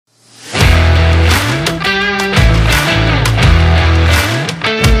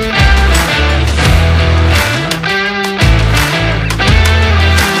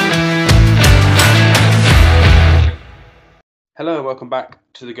welcome back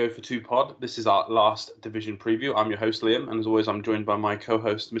to the Go for Two pod. This is our last division preview. I'm your host, Liam, and as always, I'm joined by my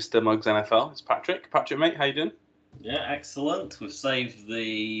co-host, Mr. Muggs NFL. It's Patrick. Patrick, mate, how you doing? Yeah, excellent. We've saved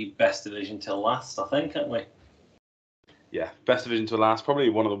the best division till last, I think, haven't we? Yeah, best division till last. Probably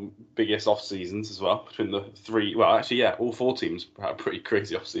one of the biggest off seasons as well between the three. Well, actually, yeah, all four teams had pretty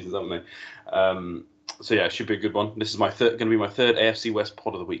crazy off seasons, haven't they? So yeah, it should be a good one. This is going to be my third AFC West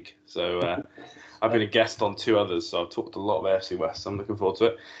pod of the week. So I've been a guest on two others, so I've talked a lot of AFC West. So I'm looking forward to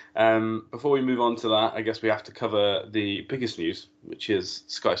it. Before we move on to that, I guess we have to cover the biggest news, which is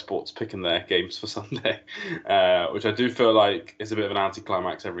Sky Sports picking their games for Sunday, which I do feel like is a bit of an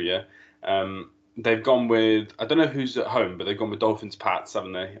anticlimax every year. They've gone with, I don't know who's at home, but they've gone with Dolphins Pats,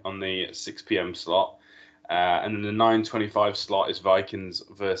 haven't they, on the 6 p.m. slot. And then the 9:25 slot is Vikings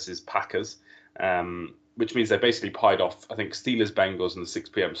versus Packers, which means they basically pied off, I think, Steelers Bengals in the 6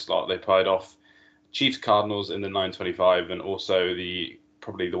 p.m. slot. They pied off Chiefs Cardinals in the 9:25, and also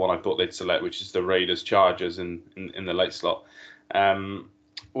probably the one I thought they'd select, which is the Raiders Chargers in the late slot.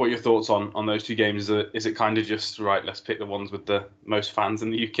 What are your thoughts on those two games? Is it kind of just right? Let's pick the ones with the most fans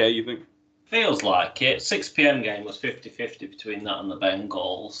in the UK, you think? Feels like it. 6 p.m. game was 50-50 between that and the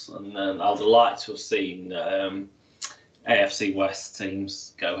Bengals, and I would like to have seen AFC West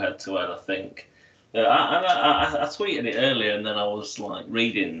teams go head to head. I think I tweeted it earlier, and then I was like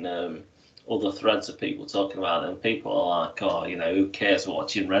reading other threads of people talking about it, and people are like, "Oh, who cares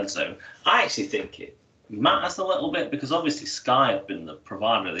watching Red Zone?" I actually think it matters a little bit because obviously Sky have been the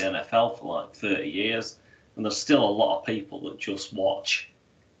provider of the NFL for like 30 years, and there's still a lot of people that just watch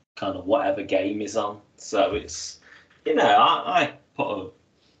kind of whatever game is on. So it's, I put a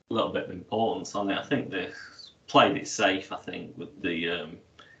little bit of importance on it. I think they've played it safe, I think, with the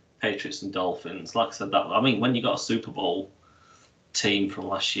Patriots and Dolphins. Like I said, when you got a Super Bowl team from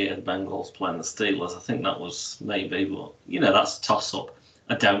last year, the Bengals playing the Steelers, I think that was maybe, but, that's a toss-up.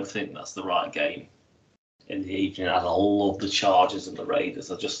 I don't think that's the right game in the evening. I love the Chargers and the Raiders.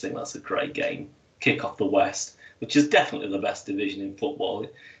 I just think that's a great game. Kick off the West, which is definitely the best division in football.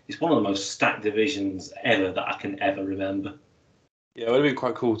 It's one of the most stacked divisions ever that I can ever remember. Yeah, it would have been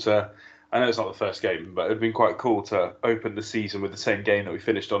quite cool I know it's not the first game, but it would have been quite cool to open the season with the same game that we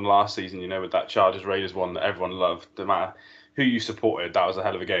finished on last season, with that Chargers-Raiders one that everyone loved. No matter who you supported, that was a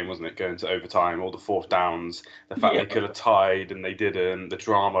hell of a game, wasn't it? Going to overtime, all the fourth downs, the fact they could have tied and they didn't, the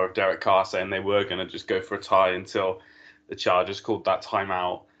drama of Derek Carr saying they were going to just go for a tie until the Chargers called that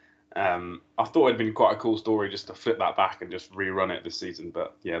timeout. I thought it'd been quite a cool story just to flip that back and just rerun it this season,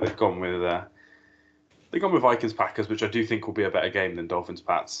 but yeah, they've gone with Vikings Packers, which I do think will be a better game than Dolphins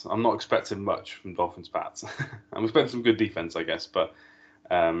Pats. I'm not expecting much from Dolphins Pats. I'm expecting some good defense, I guess, but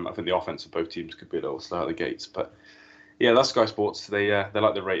I think the offense of both teams could be a little slow at the gates. But yeah, that's Sky Sports. They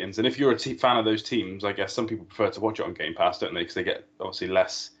like the ratings, and if you're a fan of those teams, I guess some people prefer to watch it on Game Pass, don't they? Because they get obviously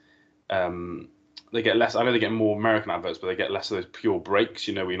less. They get less. I know they get more American adverts, but they get less of those pure breaks.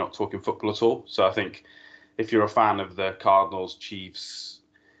 Where you're not talking football at all. So I think if you're a fan of the Cardinals, Chiefs,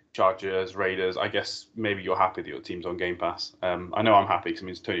 Chargers, Raiders, I guess maybe you're happy that your team's on Game Pass. I know I'm happy because it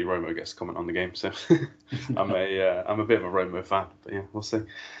means Tony Romo gets to comment on the game. So I'm a bit of a Romo fan. But yeah, we'll see.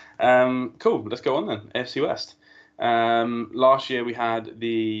 Cool. Let's go on then. AFC West. Last year we had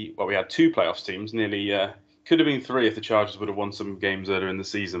two playoffs teams. Nearly could have been three if the Chargers would have won some games earlier in the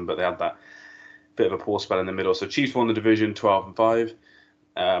season, but they had that bit of a poor spell in the middle. So Chiefs won the division 12-5.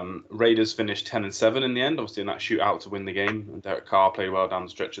 Raiders finished 10-7 in the end, obviously in that shootout to win the game. And Derek Carr played well down the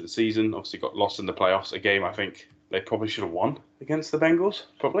stretch of the season. Obviously got lost in the playoffs, a game I think they probably should have won against the Bengals,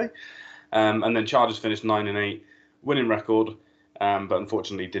 probably. And then Chargers finished 9-8, winning record, but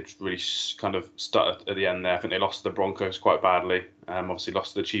unfortunately did really kind of stutter at the end there. I think they lost to the Broncos quite badly. Obviously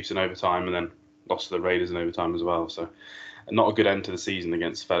lost to the Chiefs in overtime and then lost to the Raiders in overtime as well. So not a good end to the season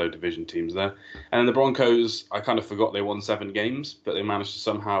against fellow division teams there. And then the Broncos, I kind of forgot they won 7 games, but they managed to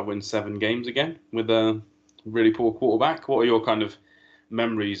somehow win 7 games again with a really poor quarterback. What are your kind of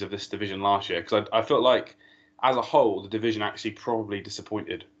memories of this division last year? Because I felt like, as a whole, the division actually probably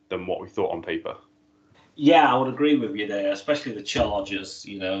disappointed than what we thought on paper. Yeah, I would agree with you there, especially the Chargers.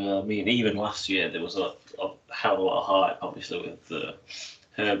 Even last year there was a hell of a lot of hype, obviously, with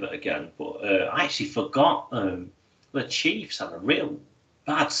Herbert again. But I actually forgot the Chiefs had a real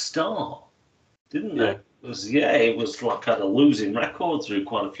bad start, didn't they? It was like had a losing record through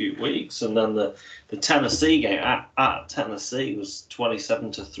quite a few weeks, and then the Tennessee game at Tennessee was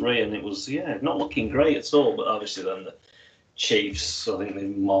 27-3, and it was not looking great at all. But obviously then the Chiefs, I think they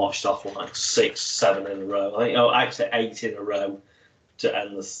marched off like 6-7 in a row. I think actually 8 in a row to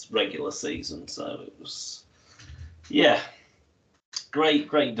end the regular season. So it was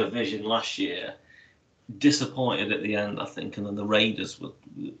great division last year. disappointed at the end, I think, and then the Raiders were.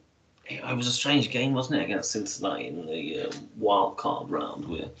 It was a strange game, wasn't it, against Cincinnati in the wild card round,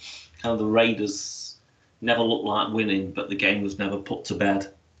 where kind of the Raiders never looked like winning, but the game was never put to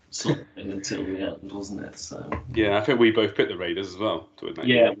bed, sort of thing, until the end, wasn't it? So Yeah, I think we both picked the Raiders as well to win that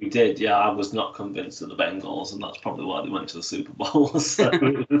yeah, game. we did. Yeah, I was not convinced of the Bengals, and that's probably why they went to the Super Bowl. So.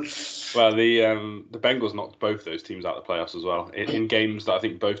 Well, the Bengals knocked both those teams out of the playoffs as well in games that I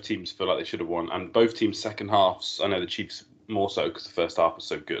think both teams feel like they should have won, and both teams' second halves. I know the Chiefs more so because the first half was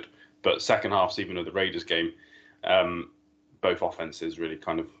so good, but second halves, even of the Raiders game, both offenses really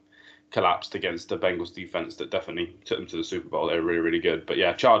kind of collapsed against the Bengals defense that definitely took them to the Super Bowl. They were really, really good. But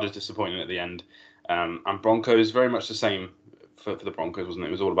yeah, Chargers disappointing at the end, and Broncos very much the same for the Broncos, wasn't it?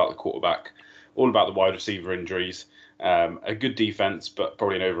 It was all about the quarterback, all about the wide receiver injuries. A good defense, but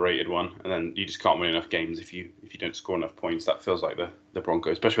probably an overrated one. And then you just can't win enough games if you don't score enough points. That feels like the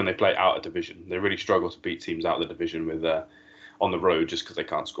Broncos, especially when they play out of division. They really struggle to beat teams out of the division with on the road just because they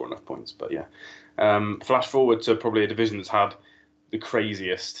can't score enough points. But yeah, flash forward to probably a division that's had the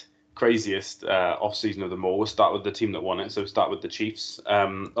craziest off season of them all. We'll start with the team that won it. So we'll start with the Chiefs.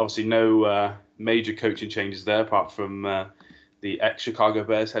 Obviously, no major coaching changes there apart from the ex-Chicago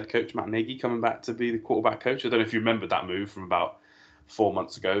Bears head coach, Matt Nagy, coming back to be the quarterback coach. I don't know if you remember that move from about 4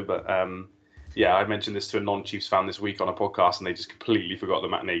 months ago, but yeah, I mentioned this to a non-Chiefs fan this week on a podcast, and they just completely forgot that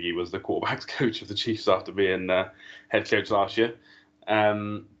Matt Nagy was the quarterbacks coach of the Chiefs after being head coach last year.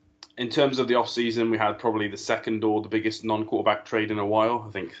 In terms of the off-season, we had probably the second or the biggest non-quarterback trade in a while.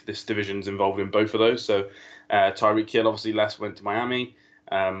 I think this division's involved in both of those. So Tyreek Hill obviously went to Miami.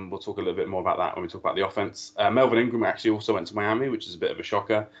 We'll talk a little bit more about that when we talk about the offense. Melvin Ingram actually also went to Miami, which is a bit of a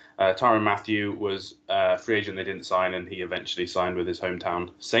shocker. Tyrann Mathieu was a free agent they didn't sign, and he eventually signed with his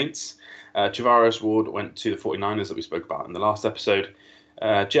hometown Saints. Travaris Ward went to the 49ers that we spoke about in the last episode.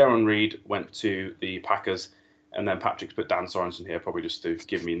 Jaron Reed went to the Packers, and then Patrick's put Dan Sorensen here probably just to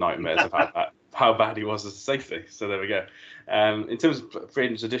give me nightmares of how bad he was as a safety. So there we go. In terms of free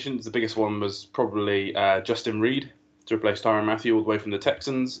agents additions, the biggest one was probably Justin Reed to replace Tyrann Mathieu all the way from the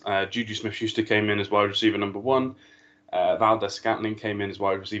Texans. Juju Smith-Schuster came in as wide receiver number 1. Valdez Scantling came in as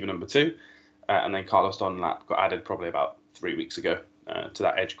wide receiver number 2. And then Carlos Dunlap got added probably about 3 weeks ago to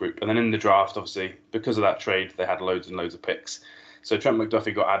that edge group. And then in the draft, obviously, because of that trade, they had loads and loads of picks. So Trent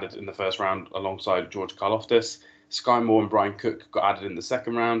McDuffie got added in the first round alongside George Karlaftis. Sky Moore and Brian Cook got added in the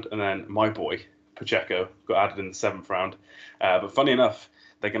second round. And then my boy, Pacheco, got added in the 7th round. But funny enough,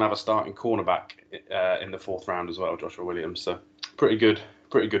 they can have a starting cornerback in the 4th round as well, Joshua Williams. So pretty good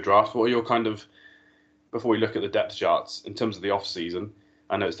draft. What are your kind of, before we look at the depth charts, in terms of the off-season,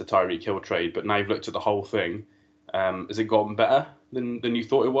 I know it's the Tyreek Hill trade, but now you've looked at the whole thing. Has it gotten better than you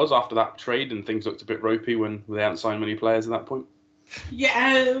thought it was after that trade, and things looked a bit ropey when they hadn't signed many players at that point?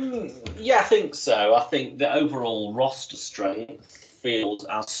 Yeah, I think so. I think the overall roster strength feels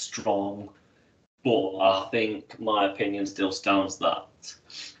as strong, but I think my opinion still stands that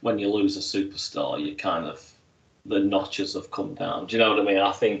when you lose a superstar, you kind of, the notches have come down. Do you know what I mean?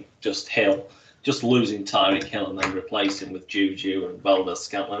 I think just losing Tyreek Hill and then replacing with Juju and Valdez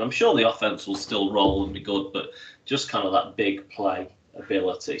Scantling, I'm sure the offense will still roll and be good, but just kind of that big play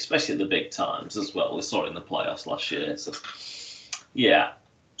ability, especially at the big times as well. We saw it in the playoffs last year. So, yeah,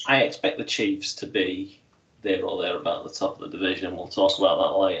 I expect the Chiefs to be there or there about the top of the division. We'll talk about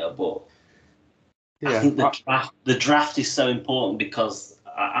that later, but yeah, I think the draft is so important because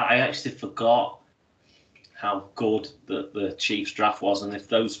I actually forgot how good the Chiefs draft was, and if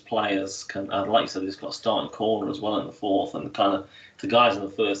those players can, like you said, he's got a starting corner as well in the 4th, and the guys in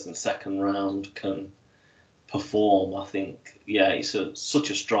the 1st and 2nd round can perform. I think, yeah, it's such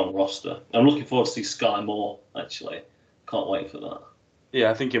a strong roster. I'm looking forward to see Sky Moore, actually. Can't wait for that.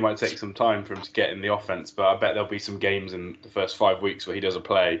 Yeah, I think it might take some time for him to get in the offense, but I bet there'll be some games in the first 5 weeks where he does a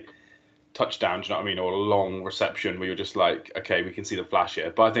play, touchdown, do you know what I mean, or a long reception where you're just like, okay, we can see the flash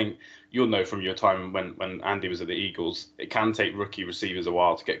here. But I think you'll know from your time when Andy was at the Eagles, it can take rookie receivers a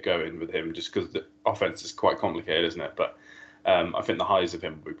while to get going with him just because the offense is quite complicated, isn't it? But I think the highs of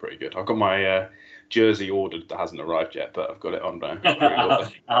him will be pretty good. I've got my jersey ordered that hasn't arrived yet, but I've got it on now.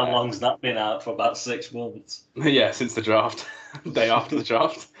 How long's that been out for? About 6 months? Yeah, since the draft, day after the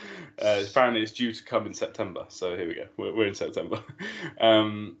draft. Apparently it's due to come in September, so here we go. We're in September.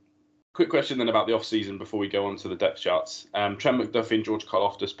 Quick question then about the off-season before we go on to the depth charts. Trent McDuffie and George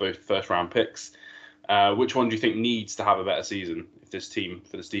Karlaftis, both first-round picks. Which one do you think needs to have a better season if this team,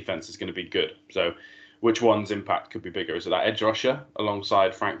 for this defense, is going to be good? So which one's impact could be bigger? Is it that edge rusher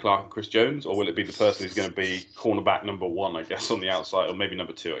alongside Frank Clark and Chris Jones, or will it be the person who's going to be cornerback number 1, I guess, on the outside, or maybe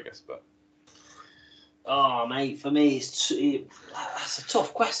number 2, I guess? But Oh, mate, for me, it's a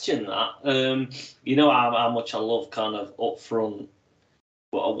tough question, that. You know how much I love kind of up front.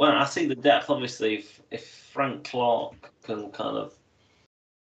 But when I see the depth, obviously, if Frank Clark can kind of...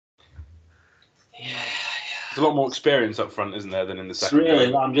 Yeah. There's a lot more experience up front, isn't there, than in the second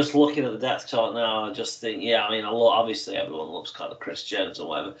Really, I'm just looking at the depth chart now. I just think, I mean, obviously everyone loves kind of Chris Jones or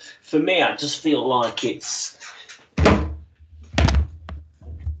whatever. For me, I just feel like it's...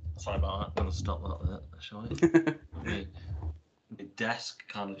 Sorry about that. I'm going to stop that there, shall I? My desk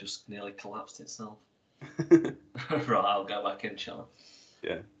kind of just nearly collapsed itself. Right, I'll go back in, shall I?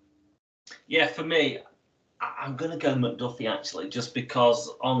 Yeah. Yeah, for me, I'm going to go McDuffie, actually, just because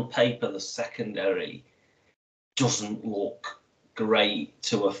on paper the secondary doesn't look great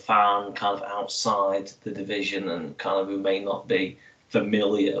to a fan kind of outside the division and kind of who may not be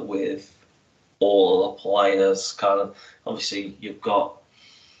familiar with all the players. Kind of, obviously, you've got...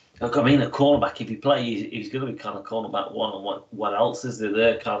 I mean, at cornerback, if you play, he's going to be kind of cornerback one. And what else is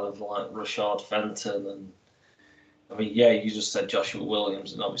there? Kind of like Rashard Fenton. And I mean, you just said Joshua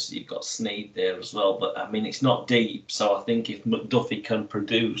Williams, and obviously you've got Snead there as well. But I mean, it's not deep. So I think if McDuffie can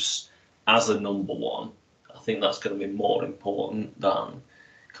produce as a number one, I think that's going to be more important than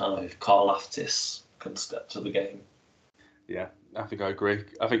kind of if Carl Aftis can step to the game. Yeah, I think I agree.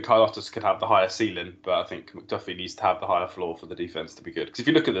 I think Kyle Ottis could have the higher ceiling, but I think McDuffie needs to have the higher floor for the defense to be good. Because if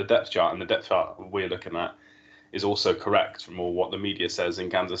you look at the depth chart, and the depth chart we're looking at is also correct from all what the media says in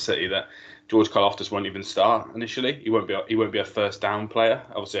Kansas City, that George Karlaftis won't even start initially. He won't be a first down player.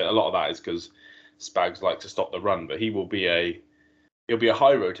 Obviously, a lot of that is because Spags like to stop the run, but he'll be a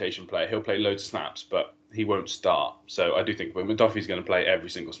high rotation player. He'll play loads of snaps, but he won't start. So I do think McDuffie's going to play every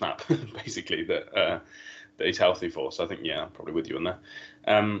single snap, basically, that he's healthy for. So I think, I'm probably with you on that.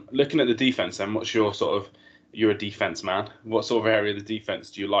 Looking at the defense, then, what's your you're a defense man. What sort of area of the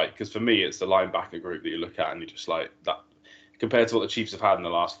defense do you like? Because for me, it's the linebacker group that you look at and you're just like, that, compared to what the Chiefs have had in the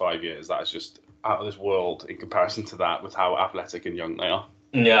last 5 years, that is just out of this world in comparison to that with how athletic and young they are.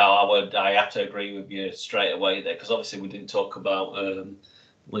 Yeah, I have to agree with you straight away there, because obviously we didn't talk about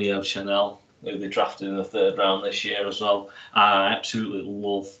Leo Chanel, who they drafted in the 3rd round this year as well. I absolutely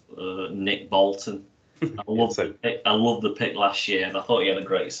love Nick Bolton. I love the pick last year, and I thought he had a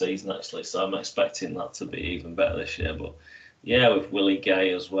great season, actually, so I'm expecting that to be even better this year. But with Willie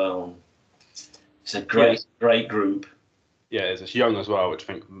Gay as well, it's a great group. Yeah, it's young as well, which I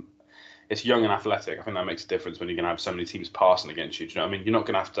think it's young and athletic. I think that makes a difference when you're going to have so many teams passing against you. Do you know what I mean? You're not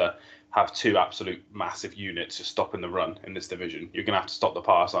going to have two absolute massive units just stopping the run in this division. You're going to have to stop the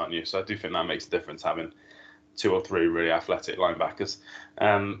pass, aren't you? So I do think that makes a difference, having 2 or 3 really athletic linebackers.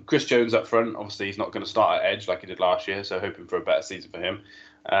 Chris Jones up front, obviously he's not going to start at edge like he did last year, so hoping for a better season for him.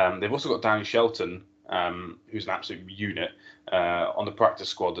 They've also got Danny Shelton, who's an absolute unit on the practice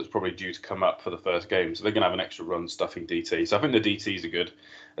squad that's probably due to come up for the first game. So they're going to have an extra run stuffing DT. So I think the DTs are good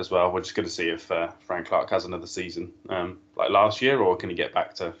as well. We're just going to see if Frank Clark has another season like last year, or can he get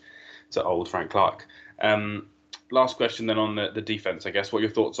back to old Frank Clark. Last question then on the defense, I guess. What are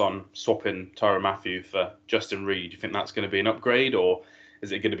your thoughts on swapping Tyrann Mathieu for Justin Reid? Do you think that's going to be an upgrade, or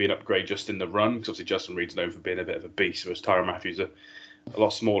is it going to be an upgrade just in the run? Because obviously Justin Reid's known for being a bit of a beast, whereas Tyrann Mathieu's a lot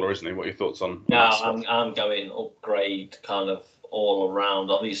smaller, isn't he? What are your thoughts on No, I'm going upgrade kind of all around.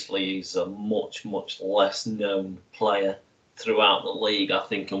 Obviously, he's a much, much less known player throughout the league, I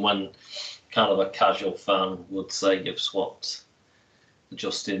think. And when kind of a casual fan would say you've swapped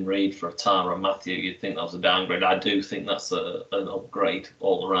Justin Reid for a Tyrann Mathieu, you'd think that was a downgrade. I do think that's an upgrade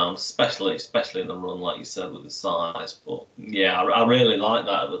all around, especially in the run, like you said, with the size. But yeah, I really liked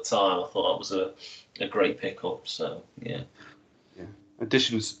that at the time. I thought that was a great pickup. So yeah.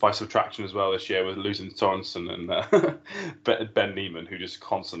 Additions by subtraction as well this year, with losing Sorensen and Ben Neiman, who just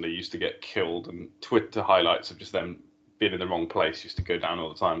constantly used to get killed, and Twitter highlights of just them being in the wrong place used to go down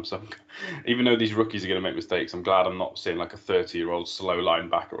all the time. So even though these rookies are going to make mistakes, I'm glad I'm not seeing like a 30-year-old slow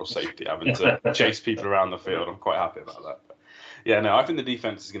linebacker or safety having to chase people around the field. I'm quite happy about that. But yeah, no, I think the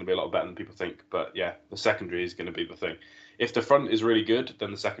defense is going to be a lot better than people think. But yeah, the secondary is going to be the thing. If the front is really good, then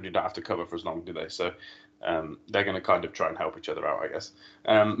the secondary don't have to cover for as long, do they? So they're going to kind of try and help each other out, I guess.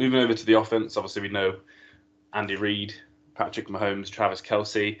 Moving over to the offense, obviously we know Andy Reid, Patrick Mahomes, Travis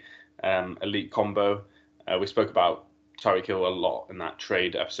Kelce, elite combo. We spoke about Tyreek Hill a lot in that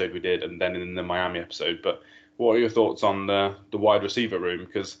trade episode we did, and then in the Miami episode. But what are your thoughts on the wide receiver room?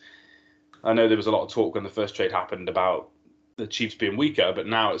 Because I know there was a lot of talk when the first trade happened about the Chiefs being weaker, but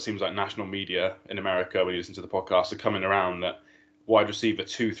now it seems like national media in America, when you listen to the podcast, are coming around that wide receiver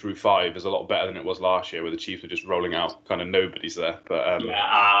 2 through 5 is a lot better than it was last year, where the Chiefs were just rolling out kind of nobody's there. But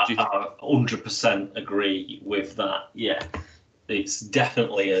I 100% agree with that. Yeah, it's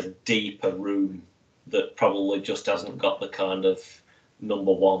definitely a deeper room that probably just hasn't got the kind of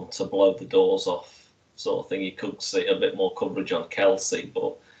number one to blow the doors off sort of thing. You could see a bit more coverage on Kelsey,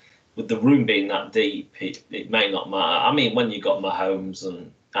 but with the room being that deep, it may not matter. I mean, when you got Mahomes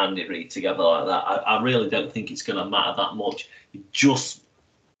and Andy Reid together like that, I really don't think it's going to matter that much. You just,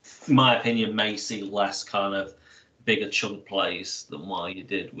 in my opinion, may see less kind of bigger chunk plays than what you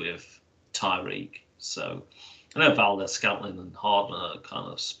did with Tyreek. So I know Valdez-Scantling and Hardman are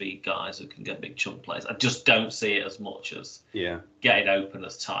kind of speed guys who can get big chunk plays. I just don't see it as much as getting open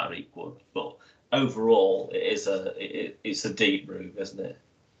as Tyreek would. But overall, it's a deep room, isn't it?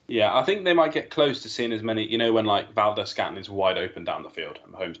 Yeah, I think they might get close to seeing as many, when like Valdez-Scantling is wide open down the field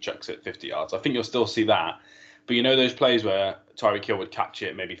and Mahomes chucks it 50 yards. I think you'll still see that. But those plays where Tyreek Hill would catch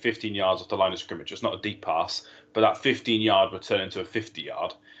it maybe 15 yards off the line of scrimmage. It's not a deep pass, but that 15-yard would turn into a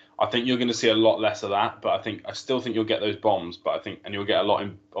 50-yard. I think you're going to see a lot less of that, but I still think you'll get those bombs. But and you'll get a lot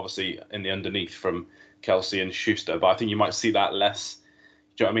obviously in the underneath from Kelsey and Schuster. But I think you might see that less.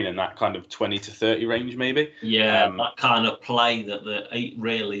 Do you know what I mean? In that kind of 20 to 30 range, maybe. Yeah, that kind of play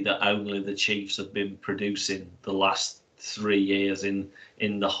that only the Chiefs have been producing the last 3 years in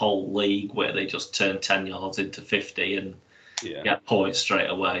the whole league, where they just turn 10 yards into 50 and get points straight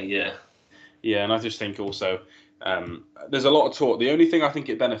away. Yeah. Yeah, and I just think also. There's a lot of talk. The only thing I think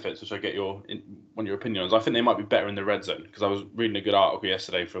it benefits, which I get your opinion on, is I think they might be better in the red zone, because I was reading a good article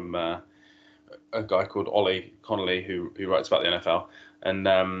yesterday from a guy called Ollie Connolly who writes about the NFL,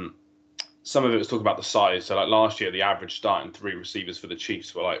 and some of it was talking about the size. So like last year, the average starting three receivers for the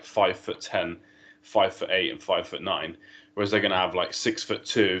Chiefs were like 5'10", 5'8", and 5'9", whereas they're going to have like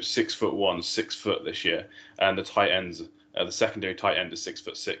 6'2", 6'1", 6 foot this year, and the tight ends, the secondary tight end is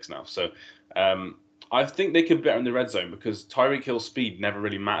 6'6" now. So. I think they could be better in the red zone, because Tyreek Hill's speed never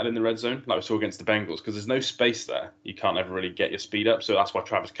really mattered in the red zone, like we saw against the Bengals, because there's no space there. You can't ever really get your speed up. So that's why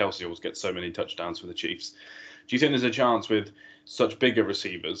Travis Kelce always gets so many touchdowns for the Chiefs. Do you think there's a chance with such bigger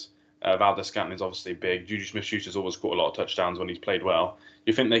receivers? Valdez-Scantling is obviously big. Juju Smith-Schuster's always caught a lot of touchdowns when he's played well.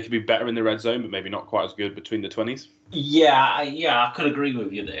 Do you think they could be better in the red zone, but maybe not quite as good between the 20s? Yeah, I could agree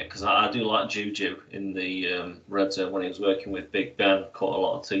with you there, because I do like Juju in the red zone when he was working with Big Ben. Caught a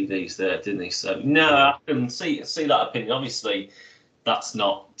lot of TDs there, didn't he? So I can see that opinion. Obviously, that's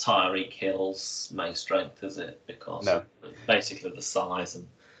not Tyreek Hill's main strength, is it? Because basically the size and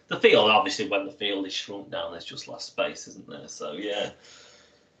the field. Obviously, when the field is shrunk down, there's just less space, isn't there? So yeah.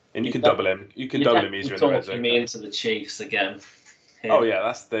 And you can double him. You can double him easier in the red zone. Talking me into the Chiefs again. Here. Oh yeah,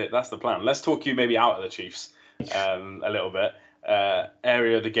 that's the plan. Let's talk you maybe out of the Chiefs a little bit.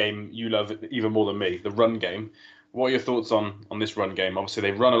 Area of the game you love even more than me, the run game. What are your thoughts on this run game? Obviously,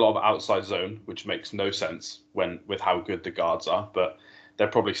 they run a lot of outside zone, which makes no sense with how good the guards are. But they're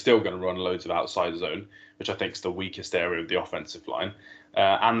probably still going to run loads of outside zone, which I think is the weakest area of the offensive line.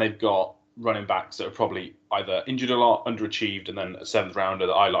 And they've got running backs that are probably either injured a lot, underachieved, and then a seventh rounder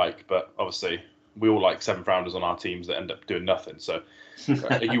that I like. But obviously, we all like seventh rounders on our teams that end up doing nothing. So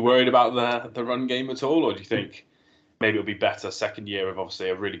are you worried about the run game at all? Or do you think maybe it'll be better second year of obviously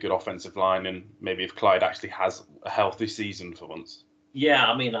a really good offensive line, and maybe if Clyde actually has a healthy season for once? Yeah,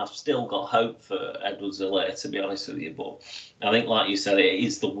 I mean, I've still got hope for Edwards-Helaire, to be honest with you. But I think, like you said, it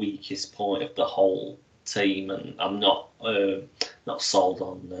is the weakest point of the whole team. And I'm not sold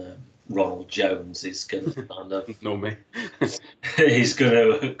on Ronald Jones is going to kind of Nor me. he's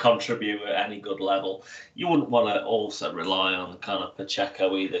going to contribute at any good level. You wouldn't want to also rely on kind of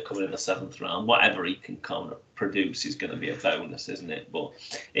Pacheco either, coming in the seventh round. Whatever he can kind of produce is going to be a bonus, isn't it? But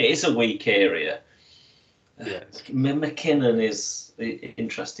it is a weak area. Yes. McKinnon is an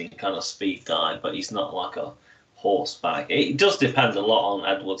interesting kind of speed guy, but he's not like a horseback. It does depend a lot on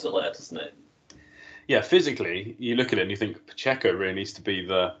Edwards-Helaire, doesn't it? Yeah, physically, you look at it and you think Pacheco really needs to be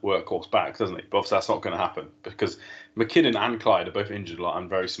the workhorse back, doesn't he? But obviously that's not going to happen, because McKinnon and Clyde are both injured a lot and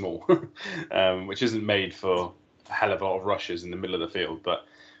very small, which isn't made for a hell of a lot of rushes in the middle of the field. But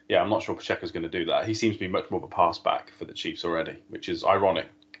yeah, I'm not sure Pacheco's going to do that. He seems to be much more of a pass back for the Chiefs already, which is ironic.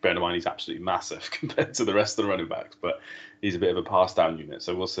 Bear in mind, he's absolutely massive compared to the rest of the running backs, but he's a bit of a pass down unit.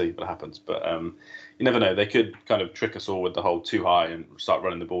 So we'll see what happens. But you never know. They could kind of trick us all with the whole too high and start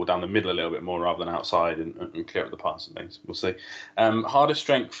running the ball down the middle a little bit more rather than outside and clear up the pass and things. We'll see. Hardest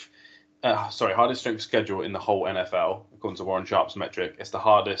strength schedule in the whole NFL, according to Warren Sharp's metric. It's the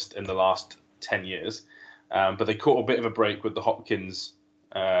hardest in the last 10 years. But they caught a bit of a break with the Hopkins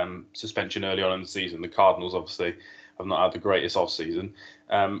suspension early on in the season. The Cardinals obviously have not had the greatest off-season.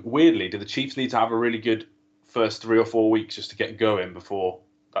 Weirdly, do the Chiefs need to have a really good first 3 or 4 weeks just to get going before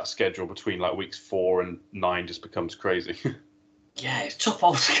that schedule between like weeks 4 and 9 just becomes crazy? Yeah, it's a tough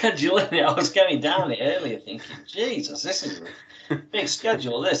old schedule, isn't it? I was going down it earlier thinking, Jesus, this is a big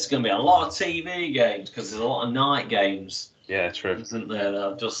schedule. This is going to be a lot of TV games because there's a lot of night games, Yeah, true. isn't there?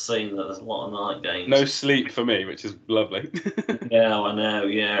 I've just seen that there's a lot of night games. No sleep for me, which is lovely. Yeah, I know.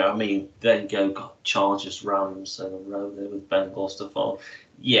 Yeah, I mean, there you go. Got Chargers, Rams in a row there with Bengals to follow.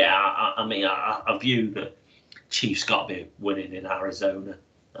 Yeah, I mean, I view the Chiefs got to be winning in Arizona,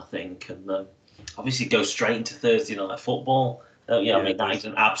 I think, and obviously go straight into Thursday night football. Yeah, I mean, that is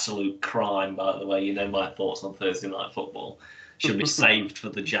an absolute crime, by the way. You know my thoughts on Thursday night football. Should be saved for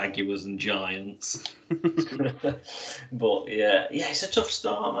the Jaguars and Giants. But yeah, it's a tough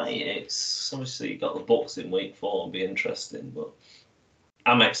start, mate. It's obviously got the Bucks in week 4, it'll be interesting. But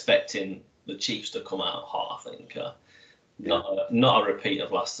I'm expecting the Chiefs to come out hot. I think not a repeat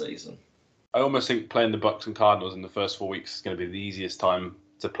of last season. I almost think playing the Bucks and Cardinals in the first 4 weeks is going to be the easiest time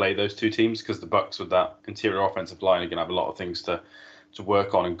to play those two teams because the Bucks with that interior offensive line are going to have a lot of things to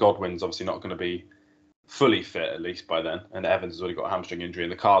work on, and Godwin's obviously not going to be fully fit at least by then, and Evans has already got a hamstring injury,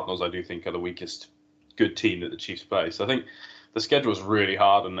 and the Cardinals I do think are the weakest good team that the Chiefs play. So I think the schedule is really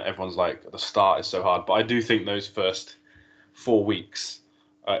hard, and everyone's like the start is so hard, but I do think those first 4 weeks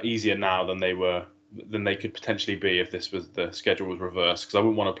are easier now than they could potentially be if the schedule was reversed, because I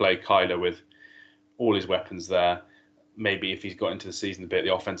wouldn't want to play Kyler with all his weapons there. Maybe if he's got into the season a bit,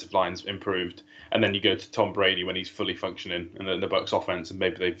 the offensive line's improved, and then you go to Tom Brady when he's fully functioning, and then the Bucks offense, and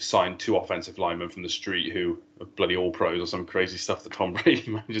maybe they've signed 2 offensive linemen from the street who are bloody all pros or some crazy stuff that Tom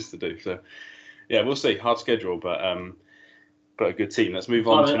Brady manages to do. So yeah, we'll see. Hard schedule, but a good team. Let's move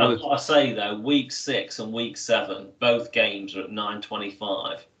on to another. I say though, week 6 and week 7, both games are at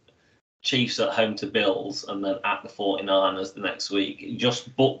 9:25. Chiefs at home to Bills, and then at the 49ers the next week.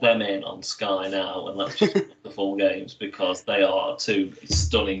 Just book them in on Sky now, and let's just book the full games because they are 2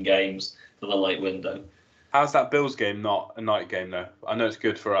 stunning games for the late window. How's that Bills game not a night game though? I know it's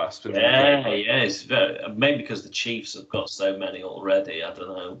good for us. Yeah, it's maybe because the Chiefs have got so many already. I don't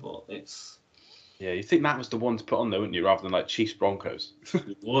know, but it's. Yeah, you think that was the one to put on though, wouldn't you, rather than like Chiefs Broncos?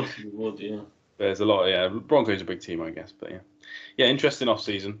 You would, yeah. There's a lot. Yeah, Broncos are a big team, I guess, but yeah. Yeah, interesting off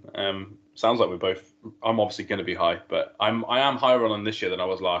season. Sounds like we're both. I'm obviously going to be high, but I am higher on this year than I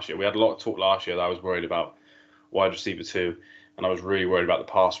was last year. We had a lot of talk last year that I was worried about wide receiver 2, and I was really worried about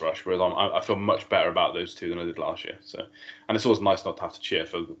the pass rush. Whereas I feel much better about those 2 than I did last year. So, and it's always nice not to have to cheer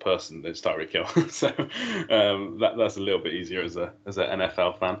for the person that's Tyreek Hill. So that's a little bit easier as an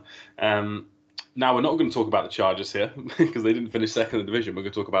NFL fan. Now, we're not going to talk about the Chargers here because they didn't finish second in the division. We're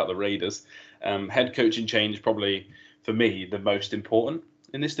going to talk about the Raiders. Head coaching change probably, for me, the most important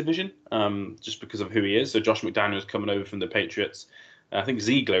in this division, just because of who he is. So Josh McDaniels coming over from the Patriots. I think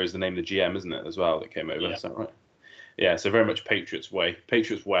Ziegler is the name of the GM, isn't it, as well, that came over? Yeah. Is that right? Yeah, so very much Patriots way.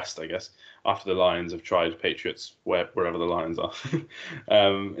 Patriots West, I guess, after the Lions have tried Patriots wherever the Lions are.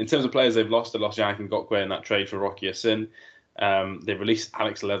 In terms of players they've lost, they lost Yannick Ngakoue in that trade for Rocky Yassin. They've released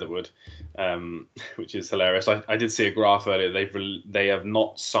Alex Leatherwood, which is hilarious. I did see a graph earlier. They have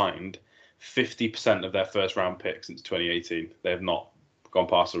not signed 50% of their first round pick since 2018. They have not gone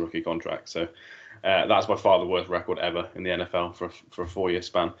past the rookie contract. So that's by far the worst record ever in the NFL for a 4-year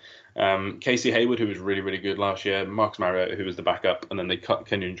span. Casey Hayward, who was really, really good last year. Marcus Mariota, who was the backup. And then they cut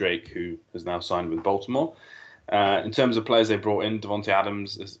Kenyon Drake, who has now signed with Baltimore. In terms of players they brought in, Devontae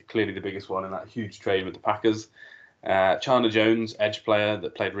Adams is clearly the biggest one in that huge trade with the Packers. Chandler Jones, edge player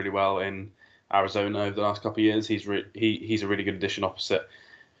that played really well in Arizona over the last couple of years. He's a really good addition opposite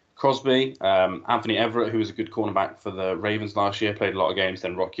Crosby. Anthony Everett, who was a good cornerback for the Ravens last year, played a lot of games.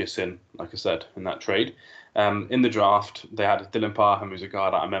 Then Rock Ya-Sin, like I said, in that trade. In the draft, they had Dylan Parham, who's a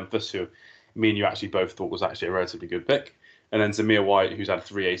guard out of Memphis, who me and you actually both thought was actually a relatively good pick. And then Zamir White, who's had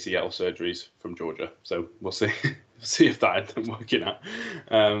 3 ACL surgeries from Georgia. So we'll see if that ends up working out.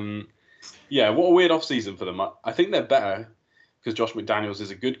 Yeah, what a weird off-season for them. I think they're better because Josh McDaniels is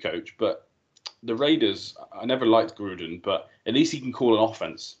a good coach, but the Raiders, I never liked Gruden, but at least he can call an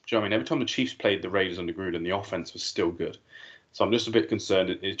offense. Do you know what I mean? Every time the Chiefs played the Raiders under Gruden, the offense was still good. So I'm just a bit concerned,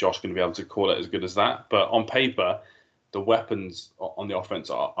 is Josh going to be able to call it as good as that? But on paper, the weapons on the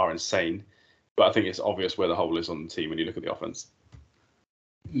offense are insane. But I think it's obvious where the hole is on the team when you look at the offense.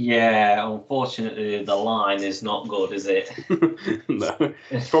 Yeah, unfortunately, the line is not good, is it? No.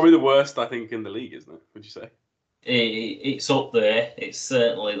 It's probably the worst, I think, in the league, isn't it? Would you say? It's up there. It's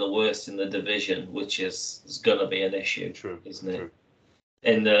certainly the worst in the division, which is going to be an issue, isn't it? True.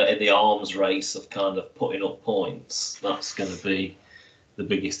 In the arms race of kind of putting up points, that's going to be the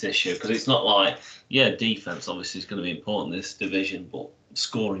biggest issue because it's not like, defense obviously is going to be important in this division, but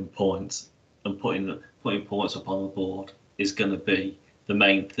scoring points and putting points up on the board is going to be the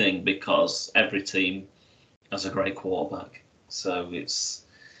main thing because every team has a great quarterback. So it's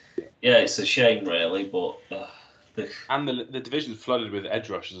a shame really, but and the division's flooded with edge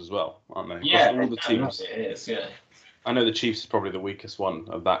rushers as well, aren't they? yeah, All the teams. it is. Yeah. I know the Chiefs is probably the weakest one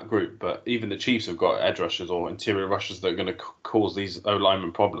of that group, but even the Chiefs have got edge rushers or interior rushers that are going to cause these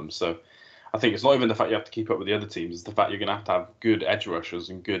O-lineman problems. So I think it's not even the fact you have to keep up with the other teams, it's the fact you're going to have good edge rushers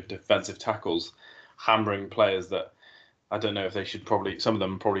and good defensive tackles hammering players that I don't know if they should some of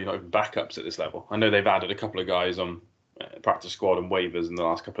them are probably not even backups at this level. I know they've added a couple of guys on practice squad and waivers in the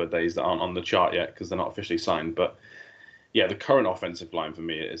last couple of days that aren't on the chart yet because they're not officially signed. But yeah, the current offensive line for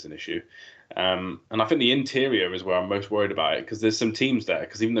me is an issue. And I think the interior is where I'm most worried about it because there's some teams there.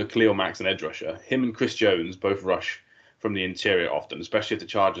 Because even though Khalil Mack's an edge rusher, him and Chris Jones both rush from the interior often, especially if the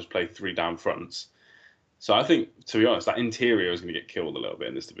Chargers play 3 down fronts. So I think, to be honest, that interior is going to get killed a little bit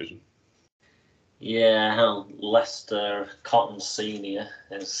in this division. Yeah, Lester Cotton Senior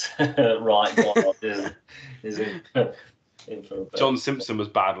is right guard, is in for a bit. John Simpson was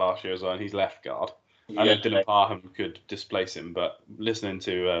bad last year as well, and he's left guard. I know Dylan Parham could displace him, but listening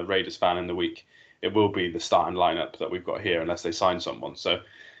to Raiders fan in the week, it will be the starting lineup that we've got here unless they sign someone. So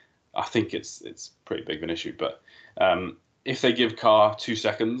I think it's pretty big of an issue. But if they give Carr 2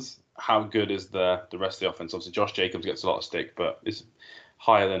 seconds, how good is the rest of the offense? Obviously, Josh Jacobs gets a lot of stick, but it's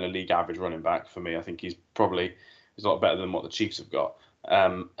higher than a league average running back for me. I think he's a lot better than what the Chiefs have got.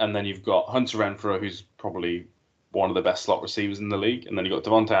 And then you've got Hunter Renfrow, who's probably one of the best slot receivers in the league. And then you've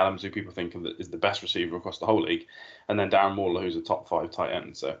got Devontae Adams, who people think of is the best receiver across the whole league. And then Darren Waller, who's a top 5 tight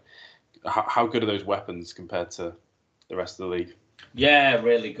end. So how good are those weapons compared to the rest of the league? Yeah,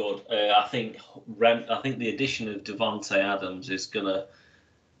 really good. I think the addition of Devontae Adams is going to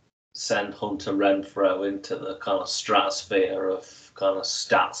send Hunter Renfrow into the kind of stratosphere of kind of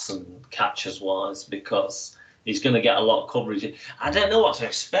stats and catches wise because he's going to get a lot of coverage. I don't know what to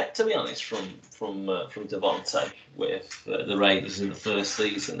expect, to be honest, from Devontae with the Raiders in the first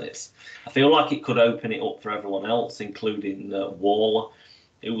season. I feel like it could open it up for everyone else, including Waller.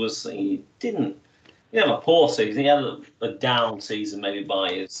 He didn't have a poor season. He had a down season maybe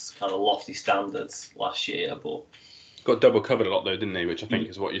by his kind of lofty standards last year, but got double covered a lot though, didn't he? Which I think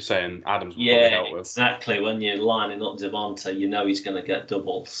is what you're saying. Adams will probably help with. Exactly. When you're lining up Devontae, you know he's going to get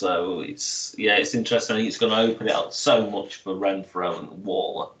doubled. So it's interesting. I think it's going to open it up so much for Renfrow and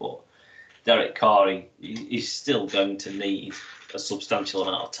Waller, but Derek Carr, he's still going to need a substantial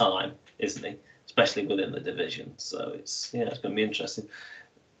amount of time, isn't he? Especially within the division. So it's going to be interesting.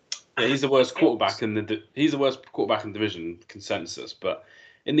 Yeah, he's the worst quarterback in the division consensus, but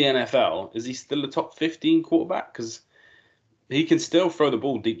in the NFL, is he still a top 15 quarterback? Because he can still throw the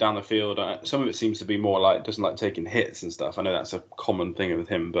ball deep down the field. Some of it seems to be more like doesn't like taking hits and stuff. I know that's a common thing with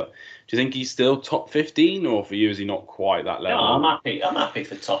him, but do you think he's still top 15, or for you is he not quite that level? No, I'm happy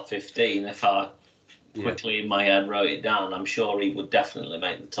for top 15. If I quickly in my head wrote it down, I'm sure he would definitely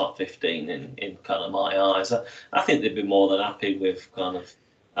make the top 15 in kind of my eyes. I think they'd be more than happy with kind of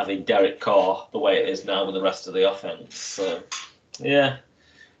having Derek Carr the way it is now with the rest of the offense. So yeah.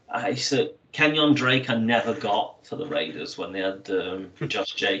 Kenyon Drake I never got for the Raiders when they had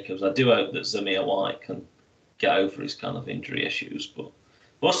Josh Jacobs. I do hope that Zamir White can get over his kind of injury issues. But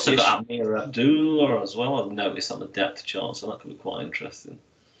we've also got Amir Abdullah as well, I've noticed on the depth chart, so that could be quite interesting.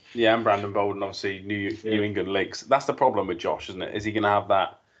 Yeah, and Brandon Bolden, obviously, New England links. That's the problem with Josh, isn't it? Is he going to have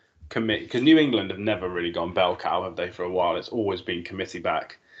that commit? Because New England have never really gone bell cow, have they, for a while? It's always been committee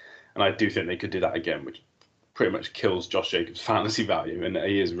back. And I do think they could do that again, which pretty much kills Josh Jacobs' fantasy value, and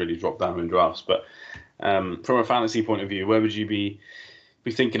he has really dropped down in drafts. But from a fantasy point of view, where would you be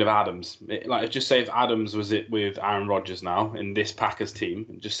thinking of Adams? Just say if Adams was it with Aaron Rodgers now in this Packers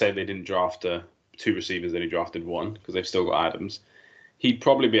team, just say they didn't draft 2 receivers, then he drafted 1 because they've still got Adams. He'd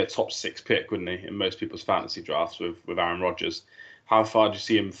probably be a top 6 pick, wouldn't he, in most people's fantasy drafts with Aaron Rodgers. How far do you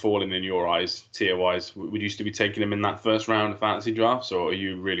see him falling in your eyes, tier-wise? Would you still be taking him in that first round of fantasy drafts, or are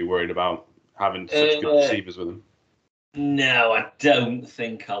you really worried about having such good receivers with him? No, I don't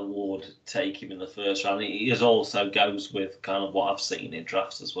think I would take him in the first round. He also goes with kind of what I've seen in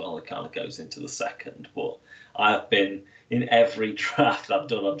drafts as well. It kind of goes into the second. But I've been in every draft I've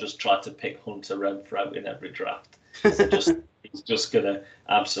done. I've just tried to pick Hunter Renfrow in every draft. So he's just going to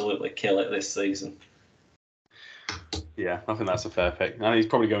absolutely kill it this season. Yeah, I think that's a fair pick. And he's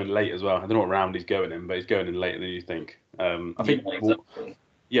probably going late as well. I don't know what round he's going in, but he's going in later than you think. I think. Yeah, exactly.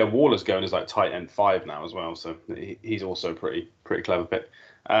 Waller's going as like tight end 5 now as well, so he's also pretty clever pick.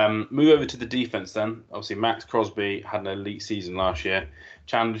 Move over to the defense then. Obviously, Max Crosby had an elite season last year.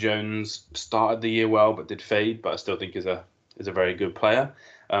 Chandler Jones started the year well, but did fade. But I still think is a very good player.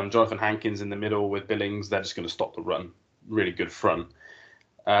 Jonathan Hankins in the middle with Billings. They're just going to stop the run. Really good front.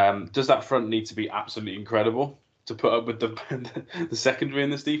 Does that front need to be absolutely incredible? to put up with the secondary in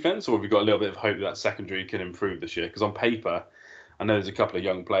this defense, or have you got a little bit of hope that secondary can improve this year? Because on paper, I know there's a couple of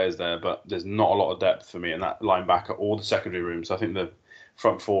young players there, but there's not a lot of depth for me in that linebacker or the secondary room. So I think the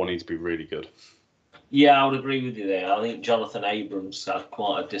front four needs to be really good. Yeah, I would agree with you there. I think Jonathan Abrams had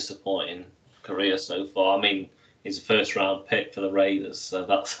quite a disappointing career so far. I mean, he's a first-round pick for the Raiders, so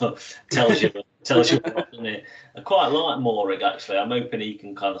that tells you a lot, doesn't it? I quite like Morig, actually. I'm hoping he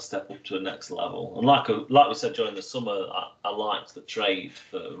can kind of step up to the next level. And like we said during the summer, I liked the trade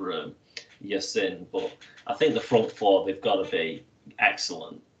for Yasin, but I think the front four, they've got to be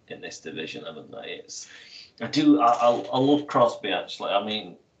excellent in this division, haven't they? I love Crosby, actually. I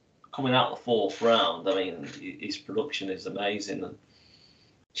mean, coming out the fourth round, I mean, his production is amazing. And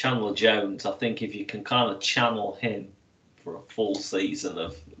Chandler Jones, I think if you can kind of channel him for a full season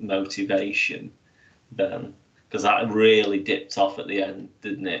of motivation, then because that really dipped off at the end,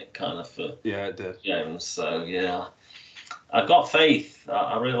 didn't it? Kind of for it did. Jones. So yeah, I got faith.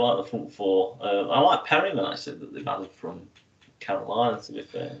 I really like the front four. I like Perryman, actually, that they've added from Carolina, to be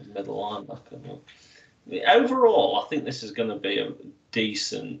fair, middle linebacker. Overall, I think this is going to be a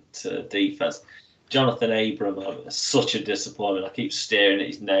decent defense. Jonathan Abram, such a disappointment. I keep staring at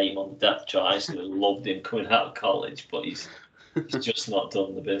his name on the depth chart. I used to loved him coming out of college, but he's just not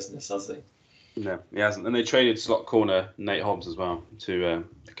done the business, has he? No, he hasn't. And they traded slot corner Nate Hobbs as well to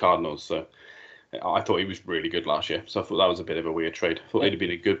the Cardinals. So I thought he was really good last year. So I thought that was a bit of a weird trade. I thought he'd have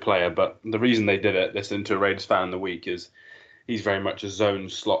been a good player. But the reason they did it, listening to a Raiders fan in the week, is he's very much a zone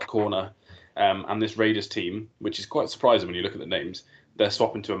slot corner. And this Raiders team, which is quite surprising when you look at the names, they're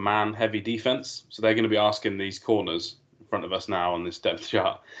swapping to a man-heavy defense. So they're going to be asking these corners in front of us now on this depth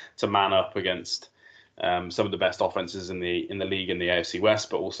chart to man up against some of the best offenses in the league in the AFC West,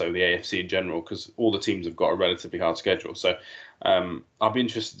 but also the AFC in general, because all the teams have got a relatively hard schedule. So I'll be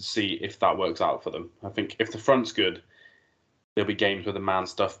interested to see if that works out for them. I think if the front's good, there'll be games where the man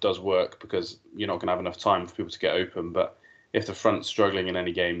stuff does work because you're not going to have enough time for people to get open. But if the front's struggling in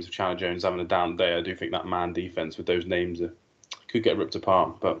any games, if Chandler Jones having a down day, I do think that man defense with those names could get ripped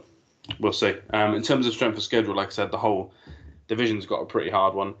apart. But we'll see. In terms of strength of schedule, like I said, the whole division's got a pretty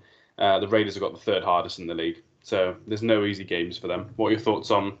hard one. The Raiders have got the third hardest in the league. So there's no easy games for them. What are your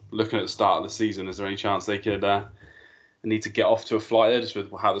thoughts on looking at the start of the season? Is there any chance they could need to get off to a flight there just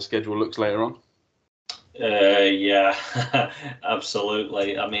with how the schedule looks later on? Yeah,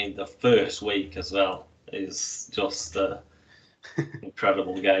 absolutely. I mean, the first week as well is just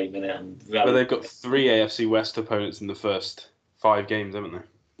incredible game, isn't it? But they've got 3 AFC West opponents in the first 5 games, haven't they?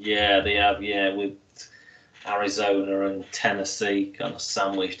 Yeah, they have. Yeah, with Arizona and Tennessee kind of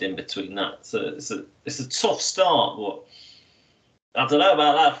sandwiched in between that. So it's a tough start, but I don't know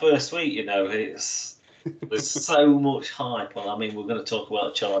about that first week. You know, there's so much hype on. I mean, we're going to talk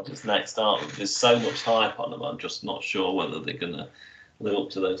about the Chargers next, aren't we? There's so much hype on them. I'm just not sure whether they're going to live up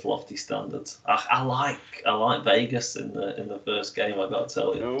to those lofty standards. I like Vegas in the first game. I got to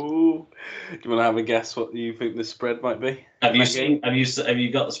tell you. Oh, do you want to have a guess what you think the spread might be? Have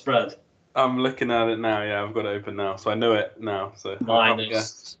you got the spread? I'm looking at it now. Yeah, I've got it open now, so I know it now. So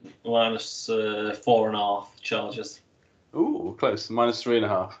minus 4.5 Chargers. Ooh, close. Minus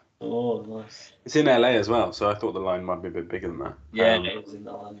 3.5. Oh, nice. It's in LA as well, so I thought the line might be a bit bigger than that. Yeah, it was in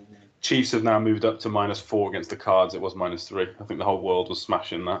the line. Yeah. Chiefs have now moved up to -4 against the Cards. It was -3. I think the whole world was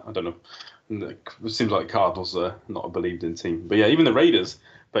smashing that. I don't know. It seems like the Cardinals are not a believed-in team. But yeah, even the Raiders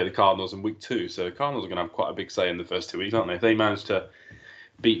play the Cardinals in week 2, so the Cardinals are going to have quite a big say in the first 2 weeks, aren't they? If they manage to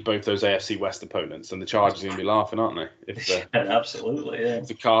beat both those AFC West opponents, then the Chargers are going to be laughing, aren't they? Absolutely, yeah. If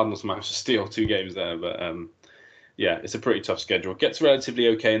the Cardinals manage to steal 2 games there, but yeah, it's a pretty tough schedule. Gets relatively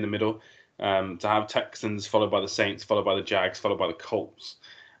okay in the middle. To have Texans followed by the Saints, followed by the Jags, followed by the Colts.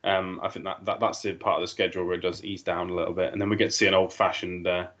 I think that's the part of the schedule where it does ease down a little bit, and then we get to see an old-fashioned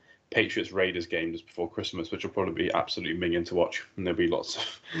Patriots Raiders game just before Christmas, which will probably be absolutely minging to watch. And there'll be lots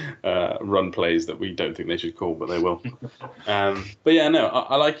of run plays that we don't think they should call, but they will. But yeah, no,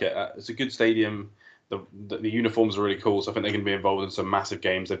 I like it. It's a good stadium. The uniforms are really cool, so I think they're going to be involved in some massive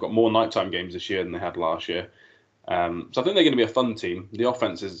games. They've got more nighttime games this year than they had last year. So I think they're going to be a fun team. The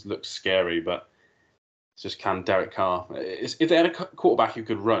offenses look scary, but it's just can Derek Carr. If they had a quarterback who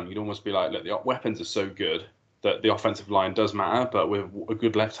could run, you'd almost be like, look, the weapons are so good that the offensive line does matter, but with a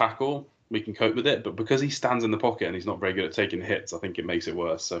good left tackle, we can cope with it. But because he stands in the pocket and he's not very good at taking hits, I think it makes it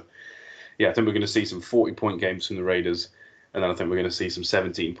worse. So yeah, I think we're going to see some 40-point games from the Raiders, and then I think we're going to see some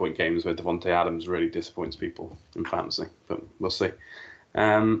 17-point games where Devontae Adams really disappoints people in fantasy. But we'll see.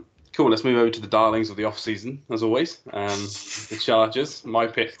 Cool, let's move over to the darlings of the off-season, as always. The Chargers, my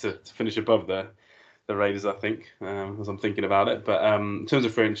pick to finish above the Raiders, I think, as I'm thinking about it. But in terms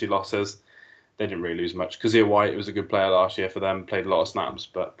of free agency losses, they didn't really lose much. Kazir White was a good player last year for them, played a lot of snaps,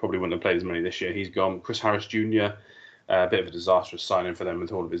 but probably wouldn't have played as many this year. He's gone. Chris Harris Jr., a bit of a disastrous signing for them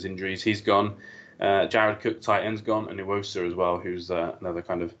with all of his injuries. He's gone. Jared Cook, tight end's gone, and Iwosa as well, who's another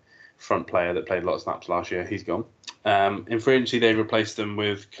kind of front player that played a lot of snaps last year. He's gone. In free agency, they replaced them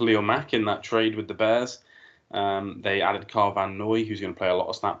with Khalil Mack in that trade with the Bears. They added Carl Van Noy, who's going to play a lot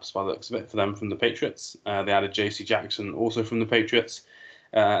of snaps by the looks of it for them from the Patriots. They added JC Jackson, also from the Patriots.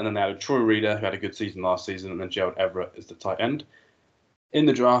 And then they added Troy Reader, who had a good season last season, and then Gerald Everett is the tight end. In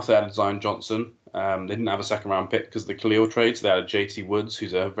the draft, they added Zion Johnson. They didn't have a second-round pick because of the Khalil trade, so they added JT Woods,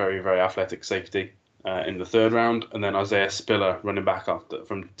 who's a very, very athletic safety, in the third round. And then Isaiah Spiller, running back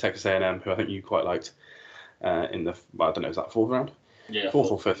from Texas A&M, who I think you quite liked in the, I don't know, is that fourth round? Yeah.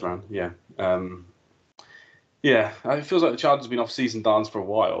 Fourth or fifth round, yeah. Yeah, it feels like the Chargers have been off-season dance for a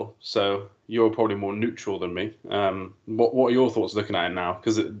while, so you're probably more neutral than me. What are your thoughts looking at it now?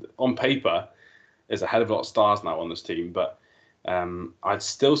 Because on paper, there's a hell of a lot of stars now on this team, but I'd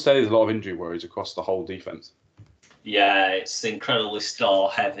still say there's a lot of injury worries across the whole defense. Yeah, it's incredibly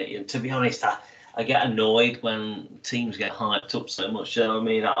star-heavy, and to be honest, I get annoyed when teams get hyped up so much. You know what I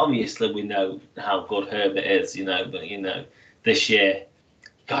mean? Obviously, we know how good Herbert is, but this year,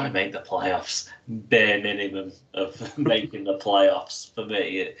 got to make the playoffs. Bare minimum of making the playoffs for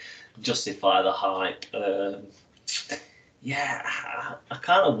me. Justify the hype. I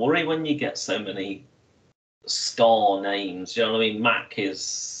kind of worry when you get so many star names. You know what I mean? Mac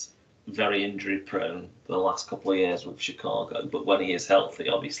is very injury prone for the last couple of years with Chicago, but when he is healthy,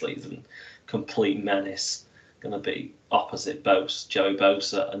 obviously he's a complete menace. Going to be opposite Joey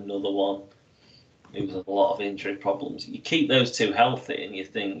Bosa, another one who has a lot of injury problems. You keep those two healthy and you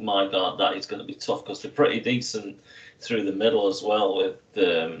think, my God, that is going to be tough, because they're pretty decent through the middle as well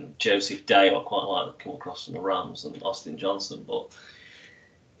with Joseph Day. I quite like to come across from the Rams, and Austin Johnson. But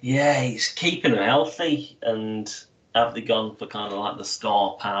yeah, he's keeping them healthy. And have they gone for kind of like the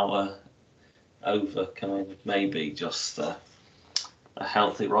star power over kind of maybe just a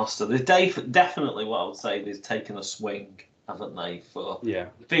healthy roster? They've definitely, what I would say, they've taken a swing, haven't they?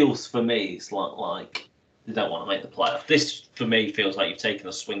 Feels for me, it's like they don't want to make the playoff. This for me feels like you've taken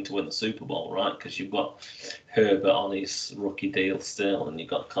a swing to win the Super Bowl, right? Because you've got Herbert on his rookie deal still, and you've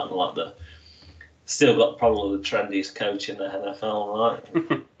got kind of like still got probably the trendiest coach in the NFL,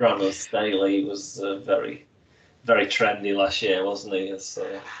 right? Brandon Staley was very, very trendy last year, wasn't he? As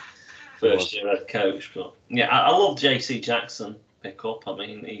first year head coach. But yeah, I love JC Jackson pick up. I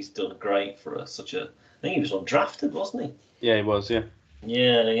mean, he's done great for I think he was undrafted, wasn't he? Yeah, he was, yeah.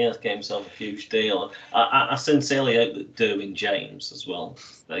 Yeah, he has gave himself a huge deal. I sincerely hope that Derwin James as well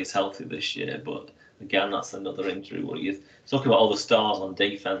stays healthy this year. But again, that's another injury. What you talk about all the stars on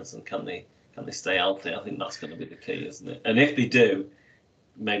defense, and can they stay healthy? I think that's going to be the key, isn't it? And if they do,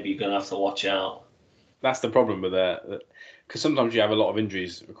 maybe you're going to have to watch out. That's the problem with that, because sometimes you have a lot of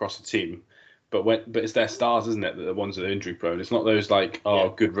injuries across the team, but it's their stars, isn't it, that the ones that are injury prone. It's not those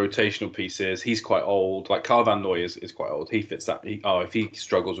good rotational pieces. He's quite old. Like Carl Van Noy is quite old. He fits that. If he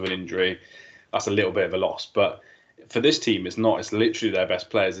struggles with an injury, that's a little bit of a loss. But for this team, it's not. It's literally their best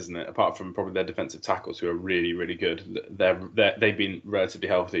players, isn't it? Apart from probably their defensive tackles, who are really, really good. They've been relatively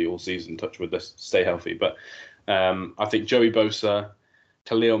healthy all season. Touch wood, stay healthy. But I think Joey Bosa,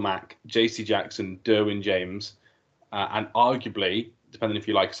 Khalil Mack, JC Jackson, Derwin James, and arguably, depending if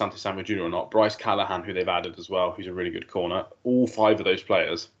you like Asante Samuel Jr. or not, Bryce Callahan, who they've added as well, who's a really good corner. All five of those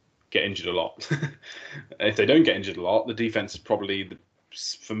players get injured a lot. If they don't get injured a lot, the defense is probably,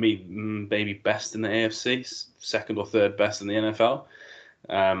 for me, maybe best in the AFC, second or third best in the NFL,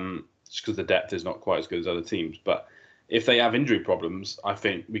 just because the depth is not quite as good as other teams. But if they have injury problems, I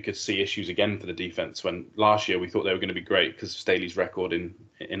think we could see issues again for the defense. When last year we thought they were going to be great because of Staley's record in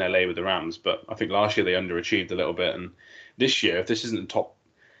LA with the Rams, but I think last year they underachieved a little bit. And this year, if this isn't a top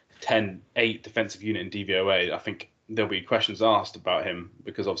 10, 8 defensive unit in DVOA, I think there'll be questions asked about him,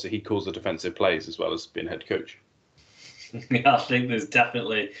 because obviously he calls the defensive plays as well as being head coach. Yeah, I think there's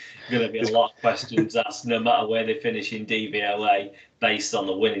definitely going to be a lot of questions asked, no matter where they finish in DVOA, based on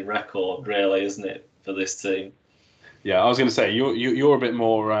the winning record, really, isn't it, for this team? Yeah, I was going to say, you're a bit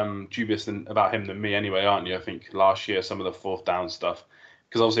more dubious about him than me anyway, aren't you? I think last year, some of the fourth down stuff,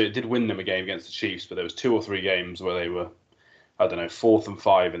 because obviously it did win them a game against the Chiefs, but there was 2 or 3 games where they were, 4th and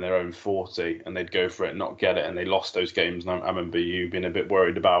 5 in their own 40, and they'd go for it and not get it, and they lost those games. And I remember you being a bit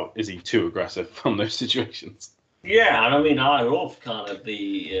worried about, is he too aggressive on those situations? Yeah, and I mean, I love kind of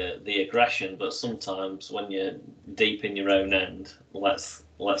the aggression, but sometimes when you're deep in your own end, let's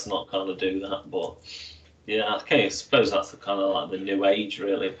not kind of do that. But yeah, okay, I suppose that's the kind of like the new age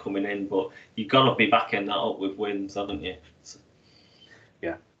really of coming in, but you've got to be backing that up with wins, haven't you?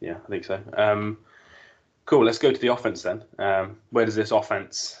 Yeah, I think so. Cool. Let's go to the offense then. Where does this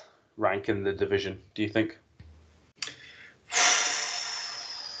offense rank in the division, do you think?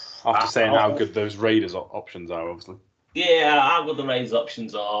 After saying how good those Raiders options are, obviously. Yeah, how good the Raiders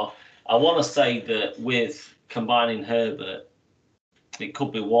options are. I want to say that with combining Herbert, it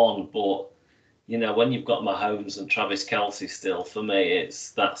could be one, but when you've got Mahomes and Travis Kelce still, for me,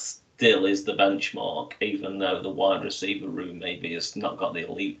 that still is the benchmark, even though the wide receiver room maybe has not got the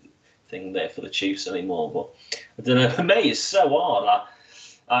elite thing there for the Chiefs anymore. But I don't know. For me, it's so hard.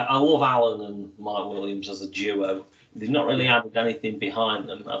 I love Allen and Mike Williams as a duo. They've not really added anything behind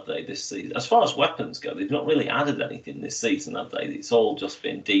them, have they, this season? As far as weapons go, they've not really added anything this season, have they? It's all just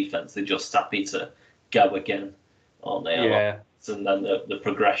been defense. They're just happy to go again, aren't they? Yeah. And then the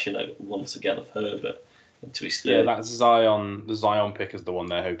progression once again of Herbert into his third. Yeah, that's Zion. The Zion pick is the one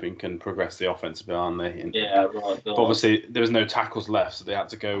they're hoping can progress the offense a bit, aren't they? Yeah, right. But obviously, there was no tackles left, so they had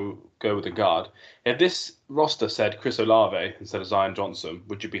to go with a guard. If this roster said Chris Olave instead of Zion Johnson,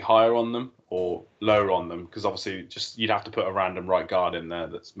 would you be higher on them or lower on them? Because obviously, you'd have to put a random right guard in there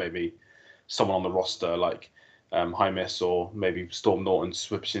that's maybe someone on the roster like Hymis or maybe Storm Norton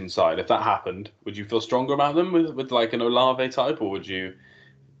switch inside. If that happened, would you feel stronger about them with like an Olave type, or would you?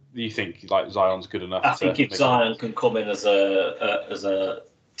 Do you think like Zion's good enough? I think if Zion can come in as a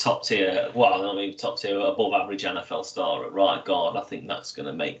top tier, top tier, above average NFL star at right guard, I think that's going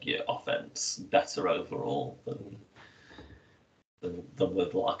to make your offense better overall than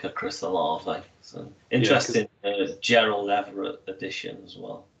with like a Chris Olave. So interesting, Gerald Everett addition as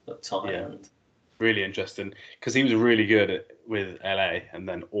well at tight end. Really interesting because he was really good with LA and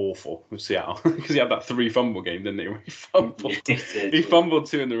then awful with Seattle because he had that 3 fumble game, didn't he? He fumbled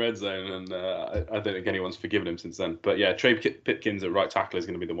 2 in the red zone, and I don't think anyone's forgiven him since then. But yeah, Trey Pipkins at right tackle is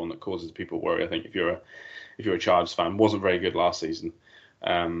going to be the one that causes people worry. I think if you're a Chargers fan, wasn't very good last season.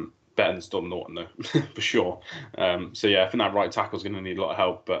 Better than Storm Norton though, for sure. So yeah, I think that right tackle is going to need a lot of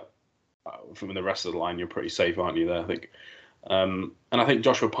help, but from the rest of the line, you're pretty safe, aren't you? There, I think. And I think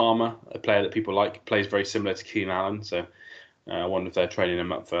Joshua Palmer, a player that people like, plays very similar to Keenan Allen. So I wonder if they're training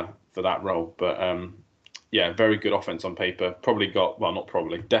him up for that role. But yeah, very good offense on paper. Definitely got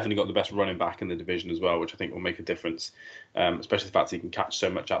the best running back in the division as well, which I think will make a difference, especially the fact that he can catch so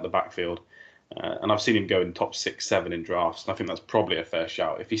much out the backfield. And I've seen him go in top 6, 7 in drafts. And I think that's probably a fair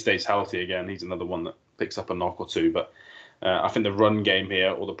shout. If he stays healthy again, he's another one that picks up a knock or two. But I think the run game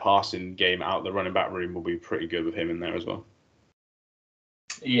here, or the passing game out the running back room, will be pretty good with him in there as well.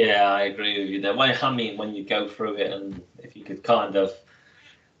 Yeah, I agree with you there. When you go through it, and if you could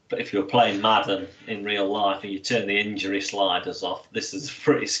if you were playing Madden in real life and you turn the injury sliders off, this is a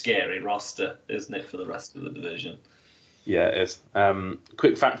pretty scary roster, isn't it, for the rest of the division? Yeah, it is.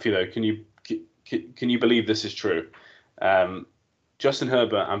 Quick fact for you though, can you believe this is true? Justin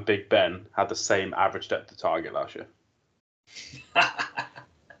Herbert and Big Ben had the same average depth of target last year.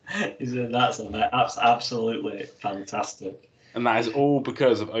 That's absolutely fantastic. And that is all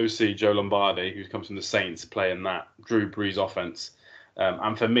because of OC Joe Lombardi, who comes from the Saints, playing that Drew Brees offense.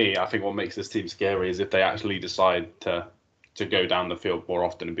 And for me, I think what makes this team scary is if they actually decide to go down the field more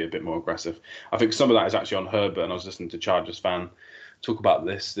often and be a bit more aggressive. I think some of that is actually on Herbert, and I was listening to Chargers fan talk about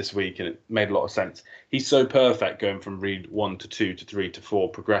this week, and it made a lot of sense. He's so perfect going from read 1 to 2 to 3 to 4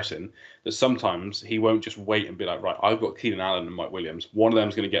 progression that sometimes he won't just wait and be like, right, I've got Keenan Allen and Mike Williams. One of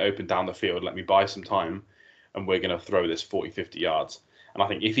them's going to get open down the field. Let me buy some time, and we're going to throw this 40, 50 yards. And I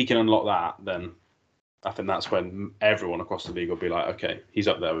think if he can unlock that, then I think that's when everyone across the league will be like, okay, he's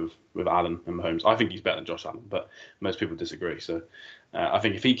up there with Allen and Mahomes. I think he's better than Josh Allen, but most people disagree. So I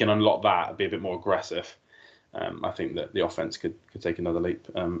think if he can unlock that and be a bit more aggressive, I think that the offense could take another leap.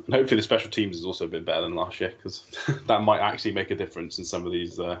 And hopefully the special teams is also a bit better than last year, because that might actually make a difference in some of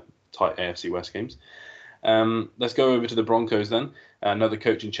these tight AFC West games. Let's go over to the Broncos then. Another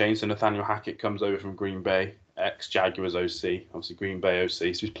coaching change. So Nathaniel Hackett comes over from Green Bay, ex-Jaguars OC, obviously Green Bay OC. So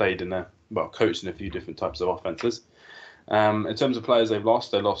he's played coached in a few different types of offenses. In terms of players they've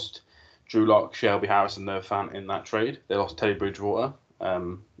lost, they lost Drew Lock, Shelby Harris, and Noah Fant in that trade. They lost Teddy Bridgewater,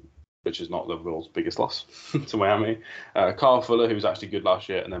 which is not the world's biggest loss to Miami. Kyle Fuller, who was actually good last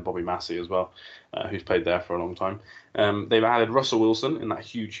year, and then Bobby Massey as well, who's played there for a long time. They've added Russell Wilson in that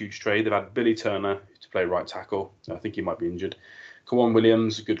huge trade. They've had Billy Turner to play right tackle. I think he might be injured. Kawon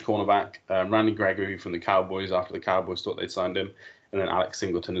Williams, a good cornerback. Randy Gregory from the Cowboys after the Cowboys thought they'd signed him. And then Alex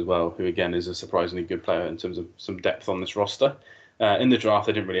Singleton as well, who again is a surprisingly good player in terms of some depth on this roster. In the draft,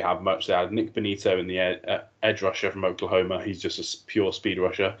 they didn't really have much. They had Nick Benito in the edge rusher from Oklahoma. He's just a pure speed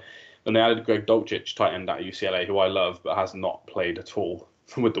rusher. And they added Greg Dulcich, tight end at UCLA, who I love, but has not played at all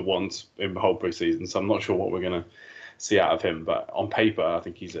with the ones in the whole preseason. So I'm not sure what we're going to see out of him. But on paper, I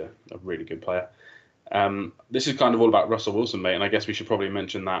think he's a really good player. This is kind of all about Russell Wilson, mate, and I guess we should probably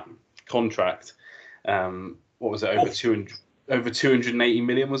mention that contract. What was it, over 280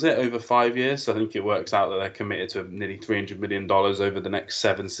 million, was it, over 5 years? So I think it works out that they're committed to nearly $300 million over the next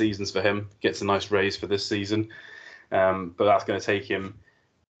 7 seasons for him. Gets a nice raise for this season. But that's going to take him,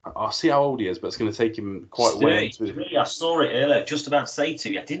 I'll see how old he is, but it's going to take him quite a way into... I saw it earlier, just about to say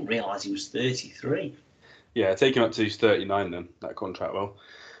to you, I didn't realise he was 33. Yeah, take him up to he's 39 then, that contract will.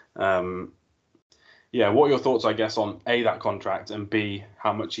 Yeah, what are your thoughts, I guess, on A, that contract, and B,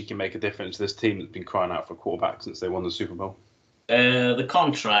 how much he can make a difference to this team that's been crying out for a quarterback since they won the Super Bowl? The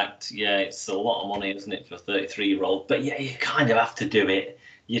contract, yeah, it's a lot of money, isn't it, for a 33-year-old? But yeah, you kind of have to do it.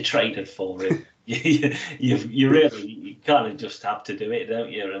 You're traded for it. you kind of just have to do it,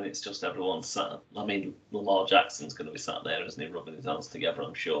 don't you? And it's just everyone's sat. I mean, Lamar Jackson's going to be sat there, isn't he, rubbing his hands together,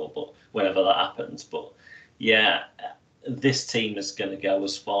 I'm sure, but whenever that happens. But yeah, this team is going to go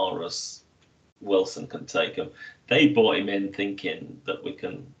as far as Wilson can take them. They brought him in thinking that we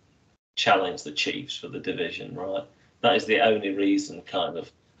can challenge the Chiefs for the division, right? That is the only reason, kind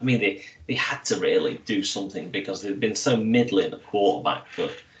of. I mean, they had to really do something because they've been so middling at quarterback for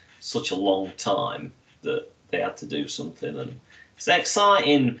such a long time that they had to do something. And it's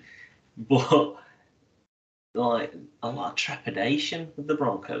exciting, but like a lot of trepidation with the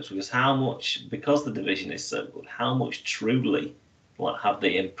Broncos because the division is so good, how much truly have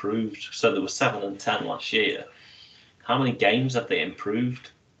they improved? So they were 7-10 last year. How many games have they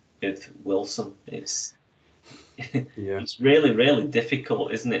improved with Wilson? It's really, really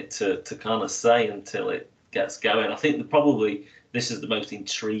difficult, isn't it, to kind of say until it gets going. I think this is the most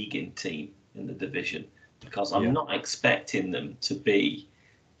intriguing team in the division because I'm not expecting them to be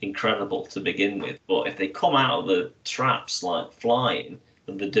incredible to begin with. But if they come out of the traps like flying,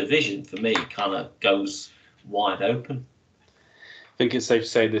 then the division for me kind of goes wide open. I think it's safe to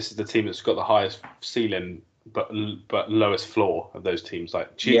say this is the team that's got the highest ceiling but lowest floor of those teams.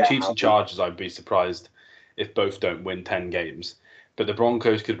 Like Chiefs and Chargers, I'd be surprised if both don't win 10 games. But the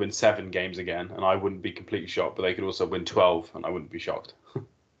Broncos could win 7 games again, and I wouldn't be completely shocked. But they could also win 12, and I wouldn't be shocked.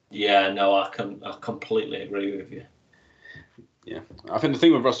 Yeah, no, I completely agree with you. Yeah, I think the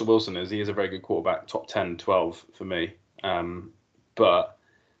thing with Russell Wilson is he is a very good quarterback, top 10, 12 for me. But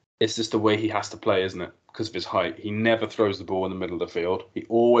it's just the way he has to play, isn't it? Because of his height. He never throws the ball in the middle of the field. He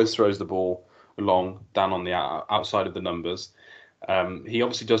always throws the ball long, down on the outside of the numbers. He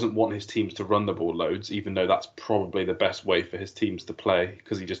obviously doesn't want his teams to run the ball loads, even though that's probably the best way for his teams to play,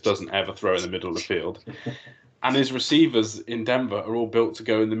 because he just doesn't ever throw in the middle of the field. And his receivers in Denver are all built to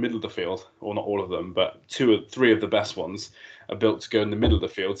go in the middle of the field, or not all of them, but 2 or 3 of the best ones are built to go in the middle of the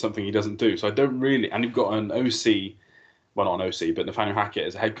field, something he doesn't do. So I don't really, and you've got an OC, well, not an OC, but Nathaniel Hackett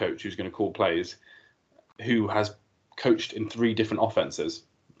is a head coach who's going to call plays, who has coached in 3 different offenses.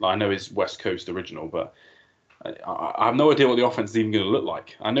 I know he's West Coast original, but I have no idea what the offense is even going to look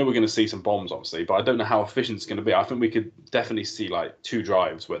like. I know we're going to see some bombs, obviously, but I don't know how efficient it's going to be. I think we could definitely see like 2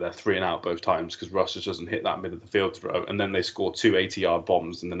 drives where they're 3 and out both times because Russ just doesn't hit that middle of the field throw, and then they score 2 80-yard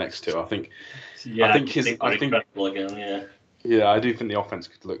bombs in the next 2. I think incredible again. Yeah, I do think the offense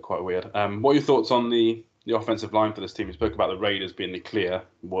could look quite weird. What are your thoughts on the offensive line for this team? You spoke about the Raiders being the clear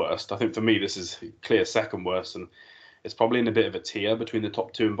worst. I think for me this is clear second worst, and it's probably in a bit of a tier between the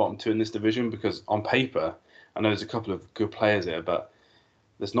top 2 and bottom 2 in this division because on paper, I know there's a couple of good players here, but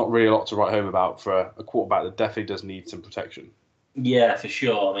there's not really a lot to write home about for a quarterback that definitely does need some protection. Yeah, for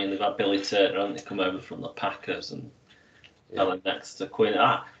sure. I mean, they've had Billy Turner, haven't they, come over from the Packers and next to Quinn.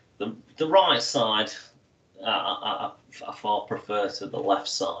 The right side, I far prefer to the left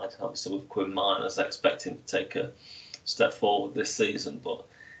side. Obviously, with Quinn Miners expecting to take a step forward this season, but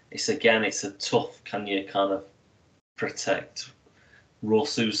it's a tough. Can you kind of protect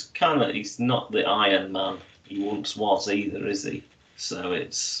Russ, he's not the Iron Man he once was either, is he? So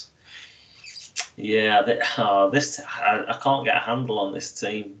it's I can't get a handle on this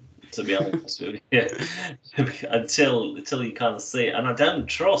team, to be honest with you, until you kind of see it, and I don't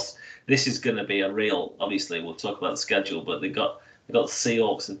trust this is going to be a real. Obviously, we'll talk about the schedule, but they got the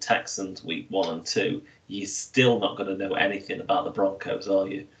Seahawks and Texans week 1 and 2. You're still not going to know anything about the Broncos, are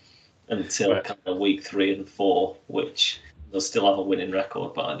you? Until kind of week 3 and 4, which they'll still have a winning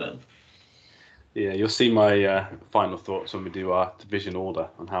record by then. Yeah, you'll see my final thoughts when we do our division order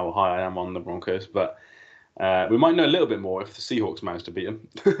on how high I am on the Broncos. But we might know a little bit more if the Seahawks manage to beat them.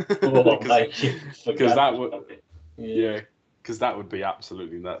 Because that would be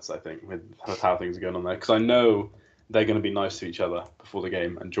absolutely nuts, I think, with how things are going on there. Because I know they're going to be nice to each other before the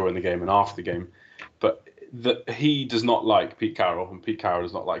game and during the game and after the game. But that he does not like Pete Carroll, and Pete Carroll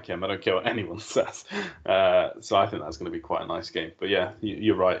does not like him. I don't care what anyone says. So I think that's going to be quite a nice game. But yeah,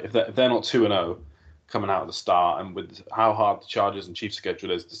 you're right. If they're not 2-0 coming out at the start, and with how hard the Chargers and Chiefs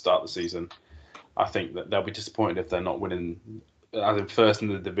schedule is to start the season, I think that they'll be disappointed if they're not winning as in first in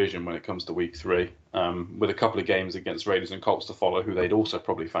the division when it comes to week 3, with a couple of games against Raiders and Colts to follow, who they'd also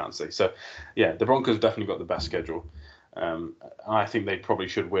probably fancy. So yeah, the Broncos have definitely got the best schedule. I think they probably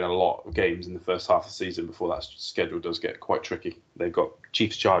should win a lot of games in the first half of the season before that schedule does get quite tricky. They've got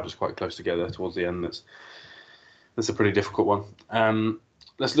Chiefs Chargers quite close together towards the end. That's a pretty difficult one.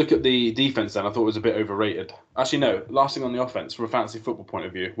 Let's look at the defense then. I thought it was a bit overrated. Actually, no. Last thing on the offense, from a fantasy football point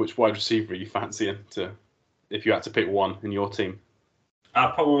of view, which wide receiver are you fancying if you had to pick one in your team?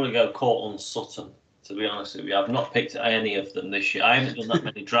 I'd probably go Cortland Sutton, to be honest with you. I've not picked any of them this year. I haven't done that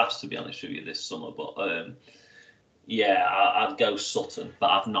many drafts, to be honest with you, this summer. But yeah, I'd go Sutton,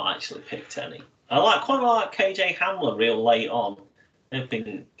 but I've not actually picked any. I quite like KJ Hamler real late on. I think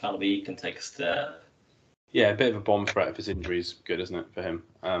kind of he can take a step. Yeah, a bit of a bomb threat if his injury is good, isn't it, for him?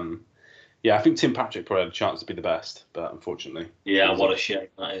 Yeah, I think Tim Patrick probably had a chance to be the best, but unfortunately. Yeah, what a shame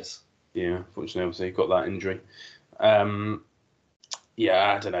that is. Yeah, unfortunately, obviously, he got that injury.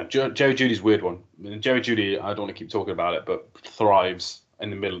 Yeah, I don't know. Joe Judy's a weird one. I mean, Joe Judy, I don't want to keep talking about it, but thrives in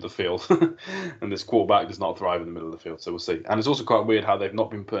the middle of the field. And this quarterback does not thrive in the middle of the field, so we'll see. And it's also quite weird how they've not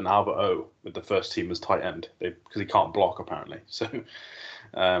been putting Albert O with the first team as tight end because he can't block, apparently. So,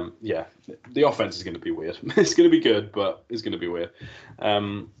 yeah, the offense is going to be weird. It's going to be good, but it's going to be weird.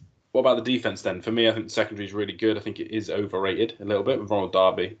 What about the defense then? For me, I think the secondary is really good. I think it is overrated a little bit with Ronald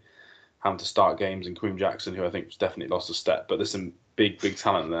Darby having to start games and Kareem Jackson, who I think has definitely lost a step. But there's some big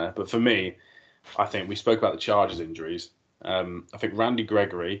talent there. But for me, I think we spoke about the Chargers injuries. I think Randy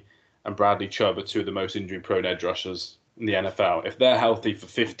Gregory and Bradley Chubb are two of the most injury-prone edge rushers in the NFL. If they're healthy for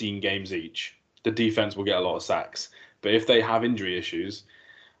 15 games each, the defense will get a lot of sacks. But if they have injury issues,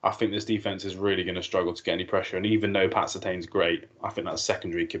 I think this defense is really going to struggle to get any pressure. And even though Pat Surtain's great, I think that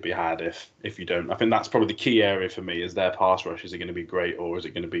secondary could be had if you don't. I think that's probably the key area for me is their pass rush. Is it going to be great or is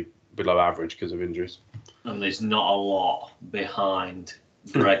it going to be below average because of injuries? And there's not a lot behind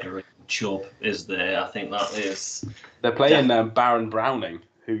Gregory and Chubb, is there? I think that is... They're playing Baron Browning,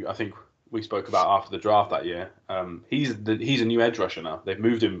 who I think we spoke about after the draft that year. He's a new edge rusher now. They've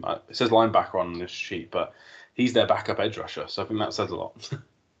moved him. It says linebacker on this sheet, but he's their backup edge rusher. So I think that says a lot.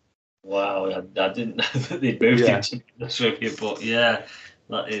 Wow, I didn't know that they'd moved him, to be honest with you. But yeah,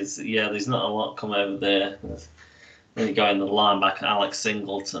 that is, there's not a lot come over there. Then you go in the linebacker, Alex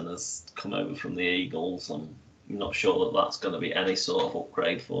Singleton has come over from the Eagles. I'm not sure that that's going to be any sort of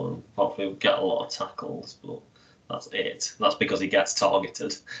upgrade for him. Hopefully he'll get a lot of tackles, but that's it. That's because he gets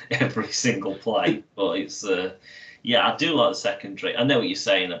targeted every single play. But it's, I do like the secondary. I know what you're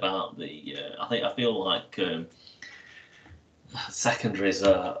saying about the, I feel like secondaries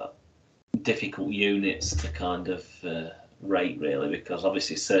are difficult units to kind of rate, really, because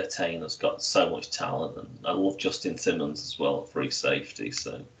obviously Surtain has got so much talent, and I love Justin Simmons as well, free safety.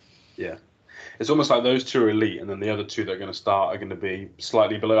 So yeah, it's almost like those two are elite, and then the other two that are going to start are going to be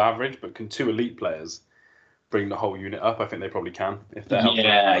slightly below average. But can two elite players bring the whole unit up? I think they probably can if they're healthy.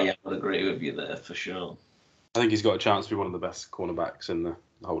 Yeah, I'd agree with you there for sure. I think he's got a chance to be one of the best cornerbacks in the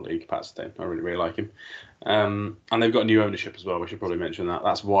whole league, Pat Surtain. I really like him. And they've got new ownership as well. We should probably mention that.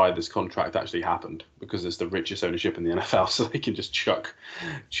 That's why this contract actually happened, because it's the richest ownership in the NFL, so they can just chuck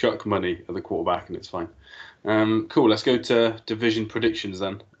money at the quarterback and it's fine. Cool. Let's go to division predictions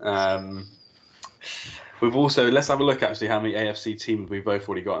then. Let's have a look actually how many AFC teams we've both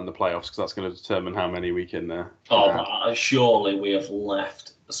already got in the playoffs, because that's going to determine how many we can. Surely we have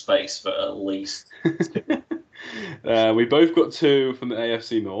left a space for at least two. We both got 2 from the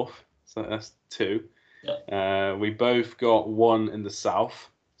AFC North, so that's 2. Yeah. We both got 1 in the South,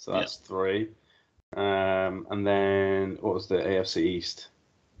 so that's 3. And then what was the AFC East?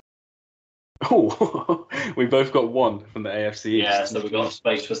 Oh, we both got 1 from the AFC East. Yeah, so we got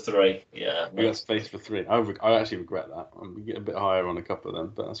space for 3. Yeah, we got space for 3. I actually regret that. We get a bit higher on a couple of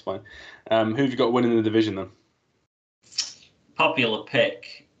them, but that's fine. Who've you got winning the division then? Popular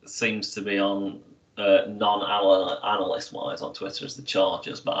pick seems to be on non-analyst wise on Twitter is the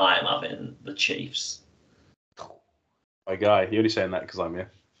Chargers, but I am having the Chiefs. My guy, you're only saying that because I'm here.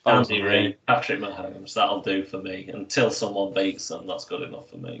 Andy Reid, Patrick Mahomes, that'll do for me. Until someone beats them, that's good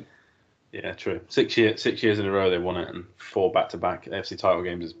enough for me. Yeah, true. 6 years in a row they won it, and 4 back-to-back AFC title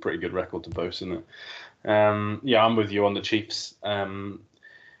games is a pretty good record to boast, isn't it? I'm with you on the Chiefs.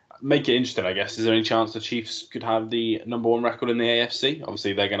 Make it interesting, I guess. Is there any chance the Chiefs could have the number 1 record in the AFC?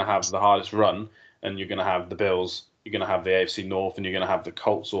 Obviously, they're going to have the hardest run, and you're going to have the Bills you're going to have the AFC North, and you're going to have the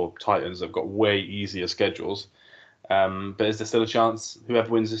Colts or Titans that have got way easier schedules. But is there still a chance whoever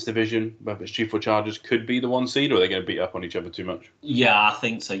wins this division, whether it's Chiefs or Chargers, could be the 1 seed, or are they going to beat up on each other too much? Yeah, I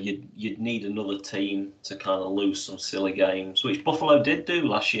think so. You'd need another team to kind of lose some silly games, which Buffalo did do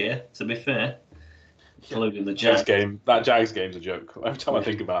last year, to be fair, including the Jags. That Jags game's a joke. Every time I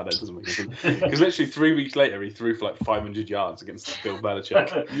think about it, it doesn't make sense. Because literally 3 weeks later, he threw for like 500 yards against Bill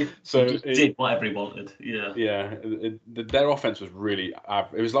Belichick. So he did whatever he wanted. Yeah. Yeah, their offense was really.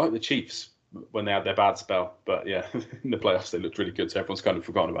 It was like the Chiefs when they had their bad spell, but yeah, in the playoffs they looked really good, so everyone's kind of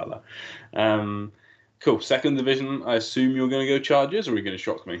forgotten about that. Cool. Second division, I assume you're going to go Chargers, or are you going to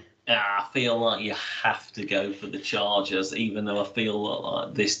shock me? I feel like you have to go for the Chargers, even though I feel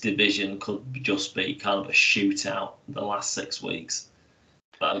like this division could just be kind of a shootout the last 6 weeks.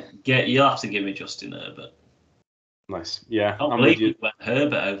 But you'll have to give me Justin Herbert. Nice. Yeah. I believe you went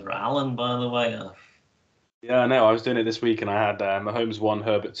Herbert over Allen, by the way. Yeah, no, I was doing it this week, and I had Mahomes 1,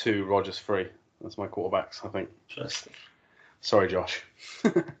 Herbert 2, Rodgers 3. That's my quarterbacks, I think. Interesting. Sorry, Josh.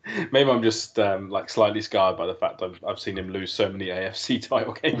 Maybe I'm just like slightly scarred by the fact I've seen him lose so many AFC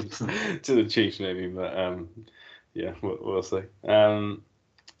title games to the Chiefs, maybe. But yeah, we'll see.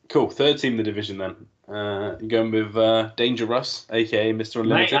 Cool. Third team in the division then. You're going with Danger Russ, aka Mr.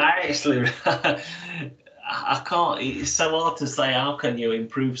 Unlimited. Mate, I actually, I can't. It's so hard to say. How can you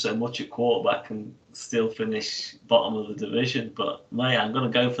improve so much at quarterback and still finish bottom of the division? But mate, I'm going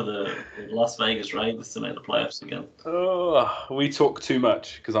to go for the Las Vegas Raiders to make the playoffs again. Oh, we talk too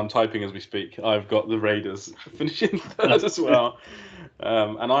much because I'm typing as we speak. I've got the Raiders finishing third as well.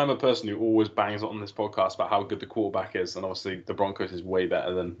 And I'm a person who always bangs on this podcast about how good the quarterback is. And obviously the Broncos is way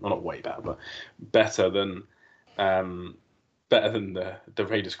better than, well, not way better, but better than the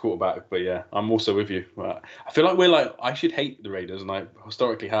Raiders quarterback. But yeah, I'm also with you. I feel like I should hate the Raiders, and I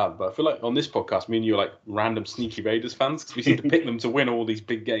historically have, but I feel like on this podcast, me and you are like random sneaky Raiders fans because we seem to pick them to win all these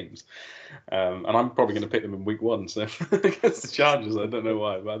big games. And I'm probably going to pick them in week 1. So against the Chargers, I don't know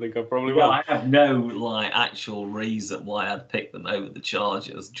why, but I think I probably will. I have no actual reason why I'd pick them over the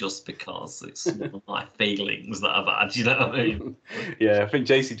Chargers, just because it's one of my feelings that I've had. You know what I mean? Yeah, I think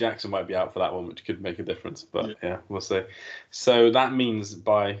JC Jackson might be out for that one, which could make a difference. But yeah, we'll see. So that means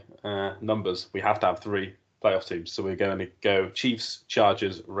by numbers, we have to have 3 playoff teams. So we're going to go Chiefs,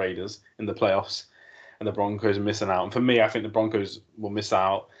 Chargers, Raiders in the playoffs, and the Broncos are missing out. And for me, I think the Broncos will miss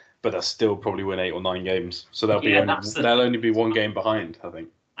out, but they'll still probably win 8 or 9 games. So they'll only be 1 game behind, I think.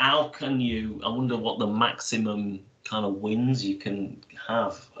 How can you? I wonder what the maximum kind of wins you can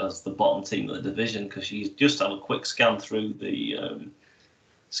have as the bottom team of the division, because you just have a quick scan through the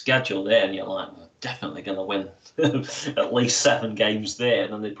schedule there, and you're like, well, definitely going to win at least 7 games there,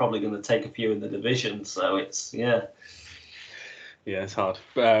 and then they're probably going to take a few in the division. So it's yeah, it's hard.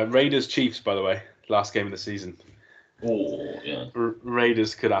 Raiders Chiefs, by the way, last game of the season. Oh yeah.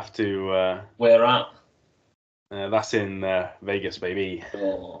 Raiders could have to. Where at? That's in Vegas, baby.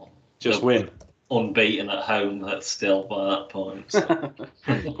 Oh, just win. Unbeaten at home. That's still by that point. So.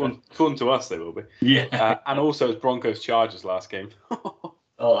 According to us, they will be. Yeah. And also, it's Broncos Chargers last game.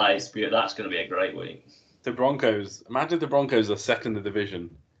 Oh, that's going to be a great week. The Broncos. Imagine the Broncos are second in the division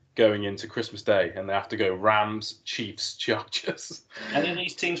going into Christmas Day, and they have to go Rams, Chiefs, Chargers. Any of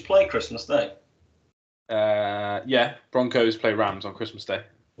these teams play Christmas Day? Yeah, Broncos play Rams on Christmas Day.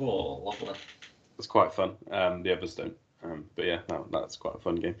 Oh, lovely. It's quite fun. The others don't. But yeah, that's quite a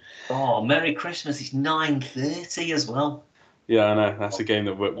fun game. Oh, Merry Christmas. It's 9:30 as well. Yeah, I know. That's a game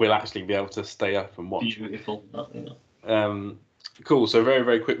that we'll actually be able to stay up and watch. Beautiful. Cool. So very,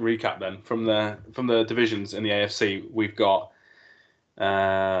 very quick recap then. From the divisions in the AFC, we've got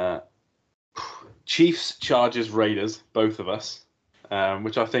Chiefs, Chargers, Raiders, both of us.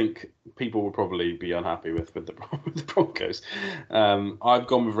 Which I think people will probably be unhappy with the Broncos. I've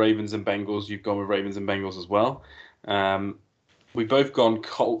gone with Ravens and Bengals. You've gone with Ravens and Bengals as well. We've both gone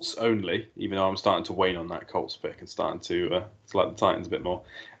Colts only, even though I'm starting to wane on that Colts pick and starting to like the Titans a bit more.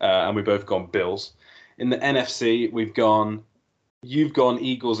 And we've both gone Bills. In the NFC, you've gone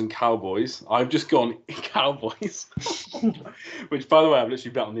Eagles and Cowboys. I've just gone Cowboys, which, by the way, I've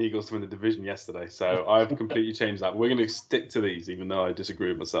literally bet on the Eagles to win the division yesterday. So I've completely changed that. We're going to stick to these, even though I disagree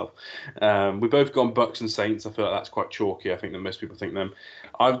with myself. We've both gone Bucks and Saints. I feel like that's quite chalky. I think that most people think them.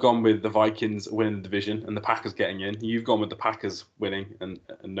 I've gone with the Vikings winning the division and the Packers getting in. You've gone with the Packers winning and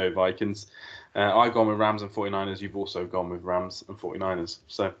no Vikings. I've gone with Rams and 49ers. You've also gone with Rams and 49ers.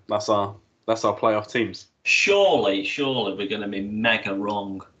 So that's our playoff teams. Surely we're going to be mega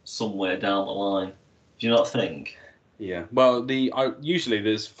wrong somewhere down the line. Do you not think? Yeah. Well, usually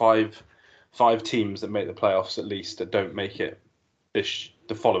there's five teams that make the playoffs at least that don't make it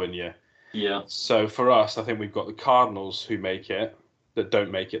the following year. Yeah. So for us, I think we've got the Cardinals who make it, that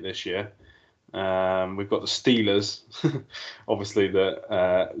don't make it this year. We've got the Steelers, obviously, that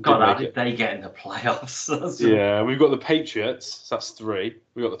God, did how make did it. they get in the playoffs? Yeah, we've got the Patriots, so that's 3.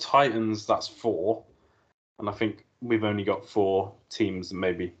 We've got the Titans, that's 4. And I think we've only got 4 teams,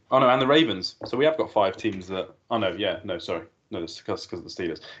 maybe. Oh, no, and the Ravens. So we have got 5 teams that. Oh, no, yeah, no, sorry. No, it's because of the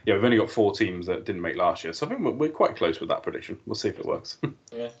Steelers. Yeah, we've only got 4 teams that didn't make last year. So I think we're quite close with that prediction. We'll see if it works.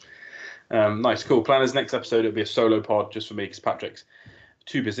 Yeah. Nice, cool. Plan is next episode, it'll be a solo pod just for me because Patrick's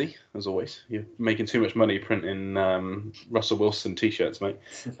too busy, as always. You're making too much money printing Russell Wilson t-shirts, mate.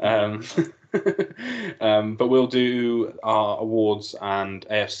 But we'll do our awards and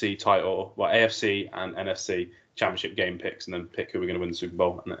AFC title, well, AFC and NFC championship game picks, and then pick who we're going to win the Super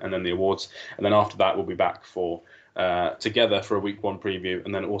Bowl, and then the awards. And then after that, we'll be back for together for a week 1 preview,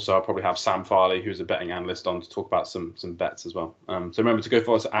 and then also I'll probably have Sam Farley, who's a betting analyst, on to talk about some bets as well. So remember to go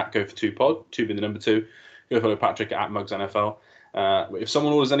follow us at Go4 2Pod, 2 being the number 2. Go follow Patrick at MugsNFL. If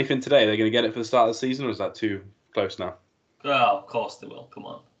someone orders anything today, they're going to get it for the start of the season, or is that too close now? Oh, of course they will. Come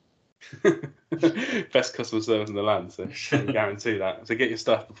on. Best customer service in the land, so I can guarantee that. So get your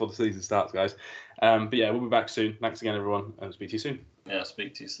stuff before the season starts, guys. But yeah, we'll be back soon. Thanks again, everyone, and speak to you soon. Yeah,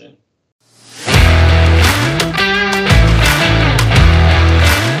 speak to you soon.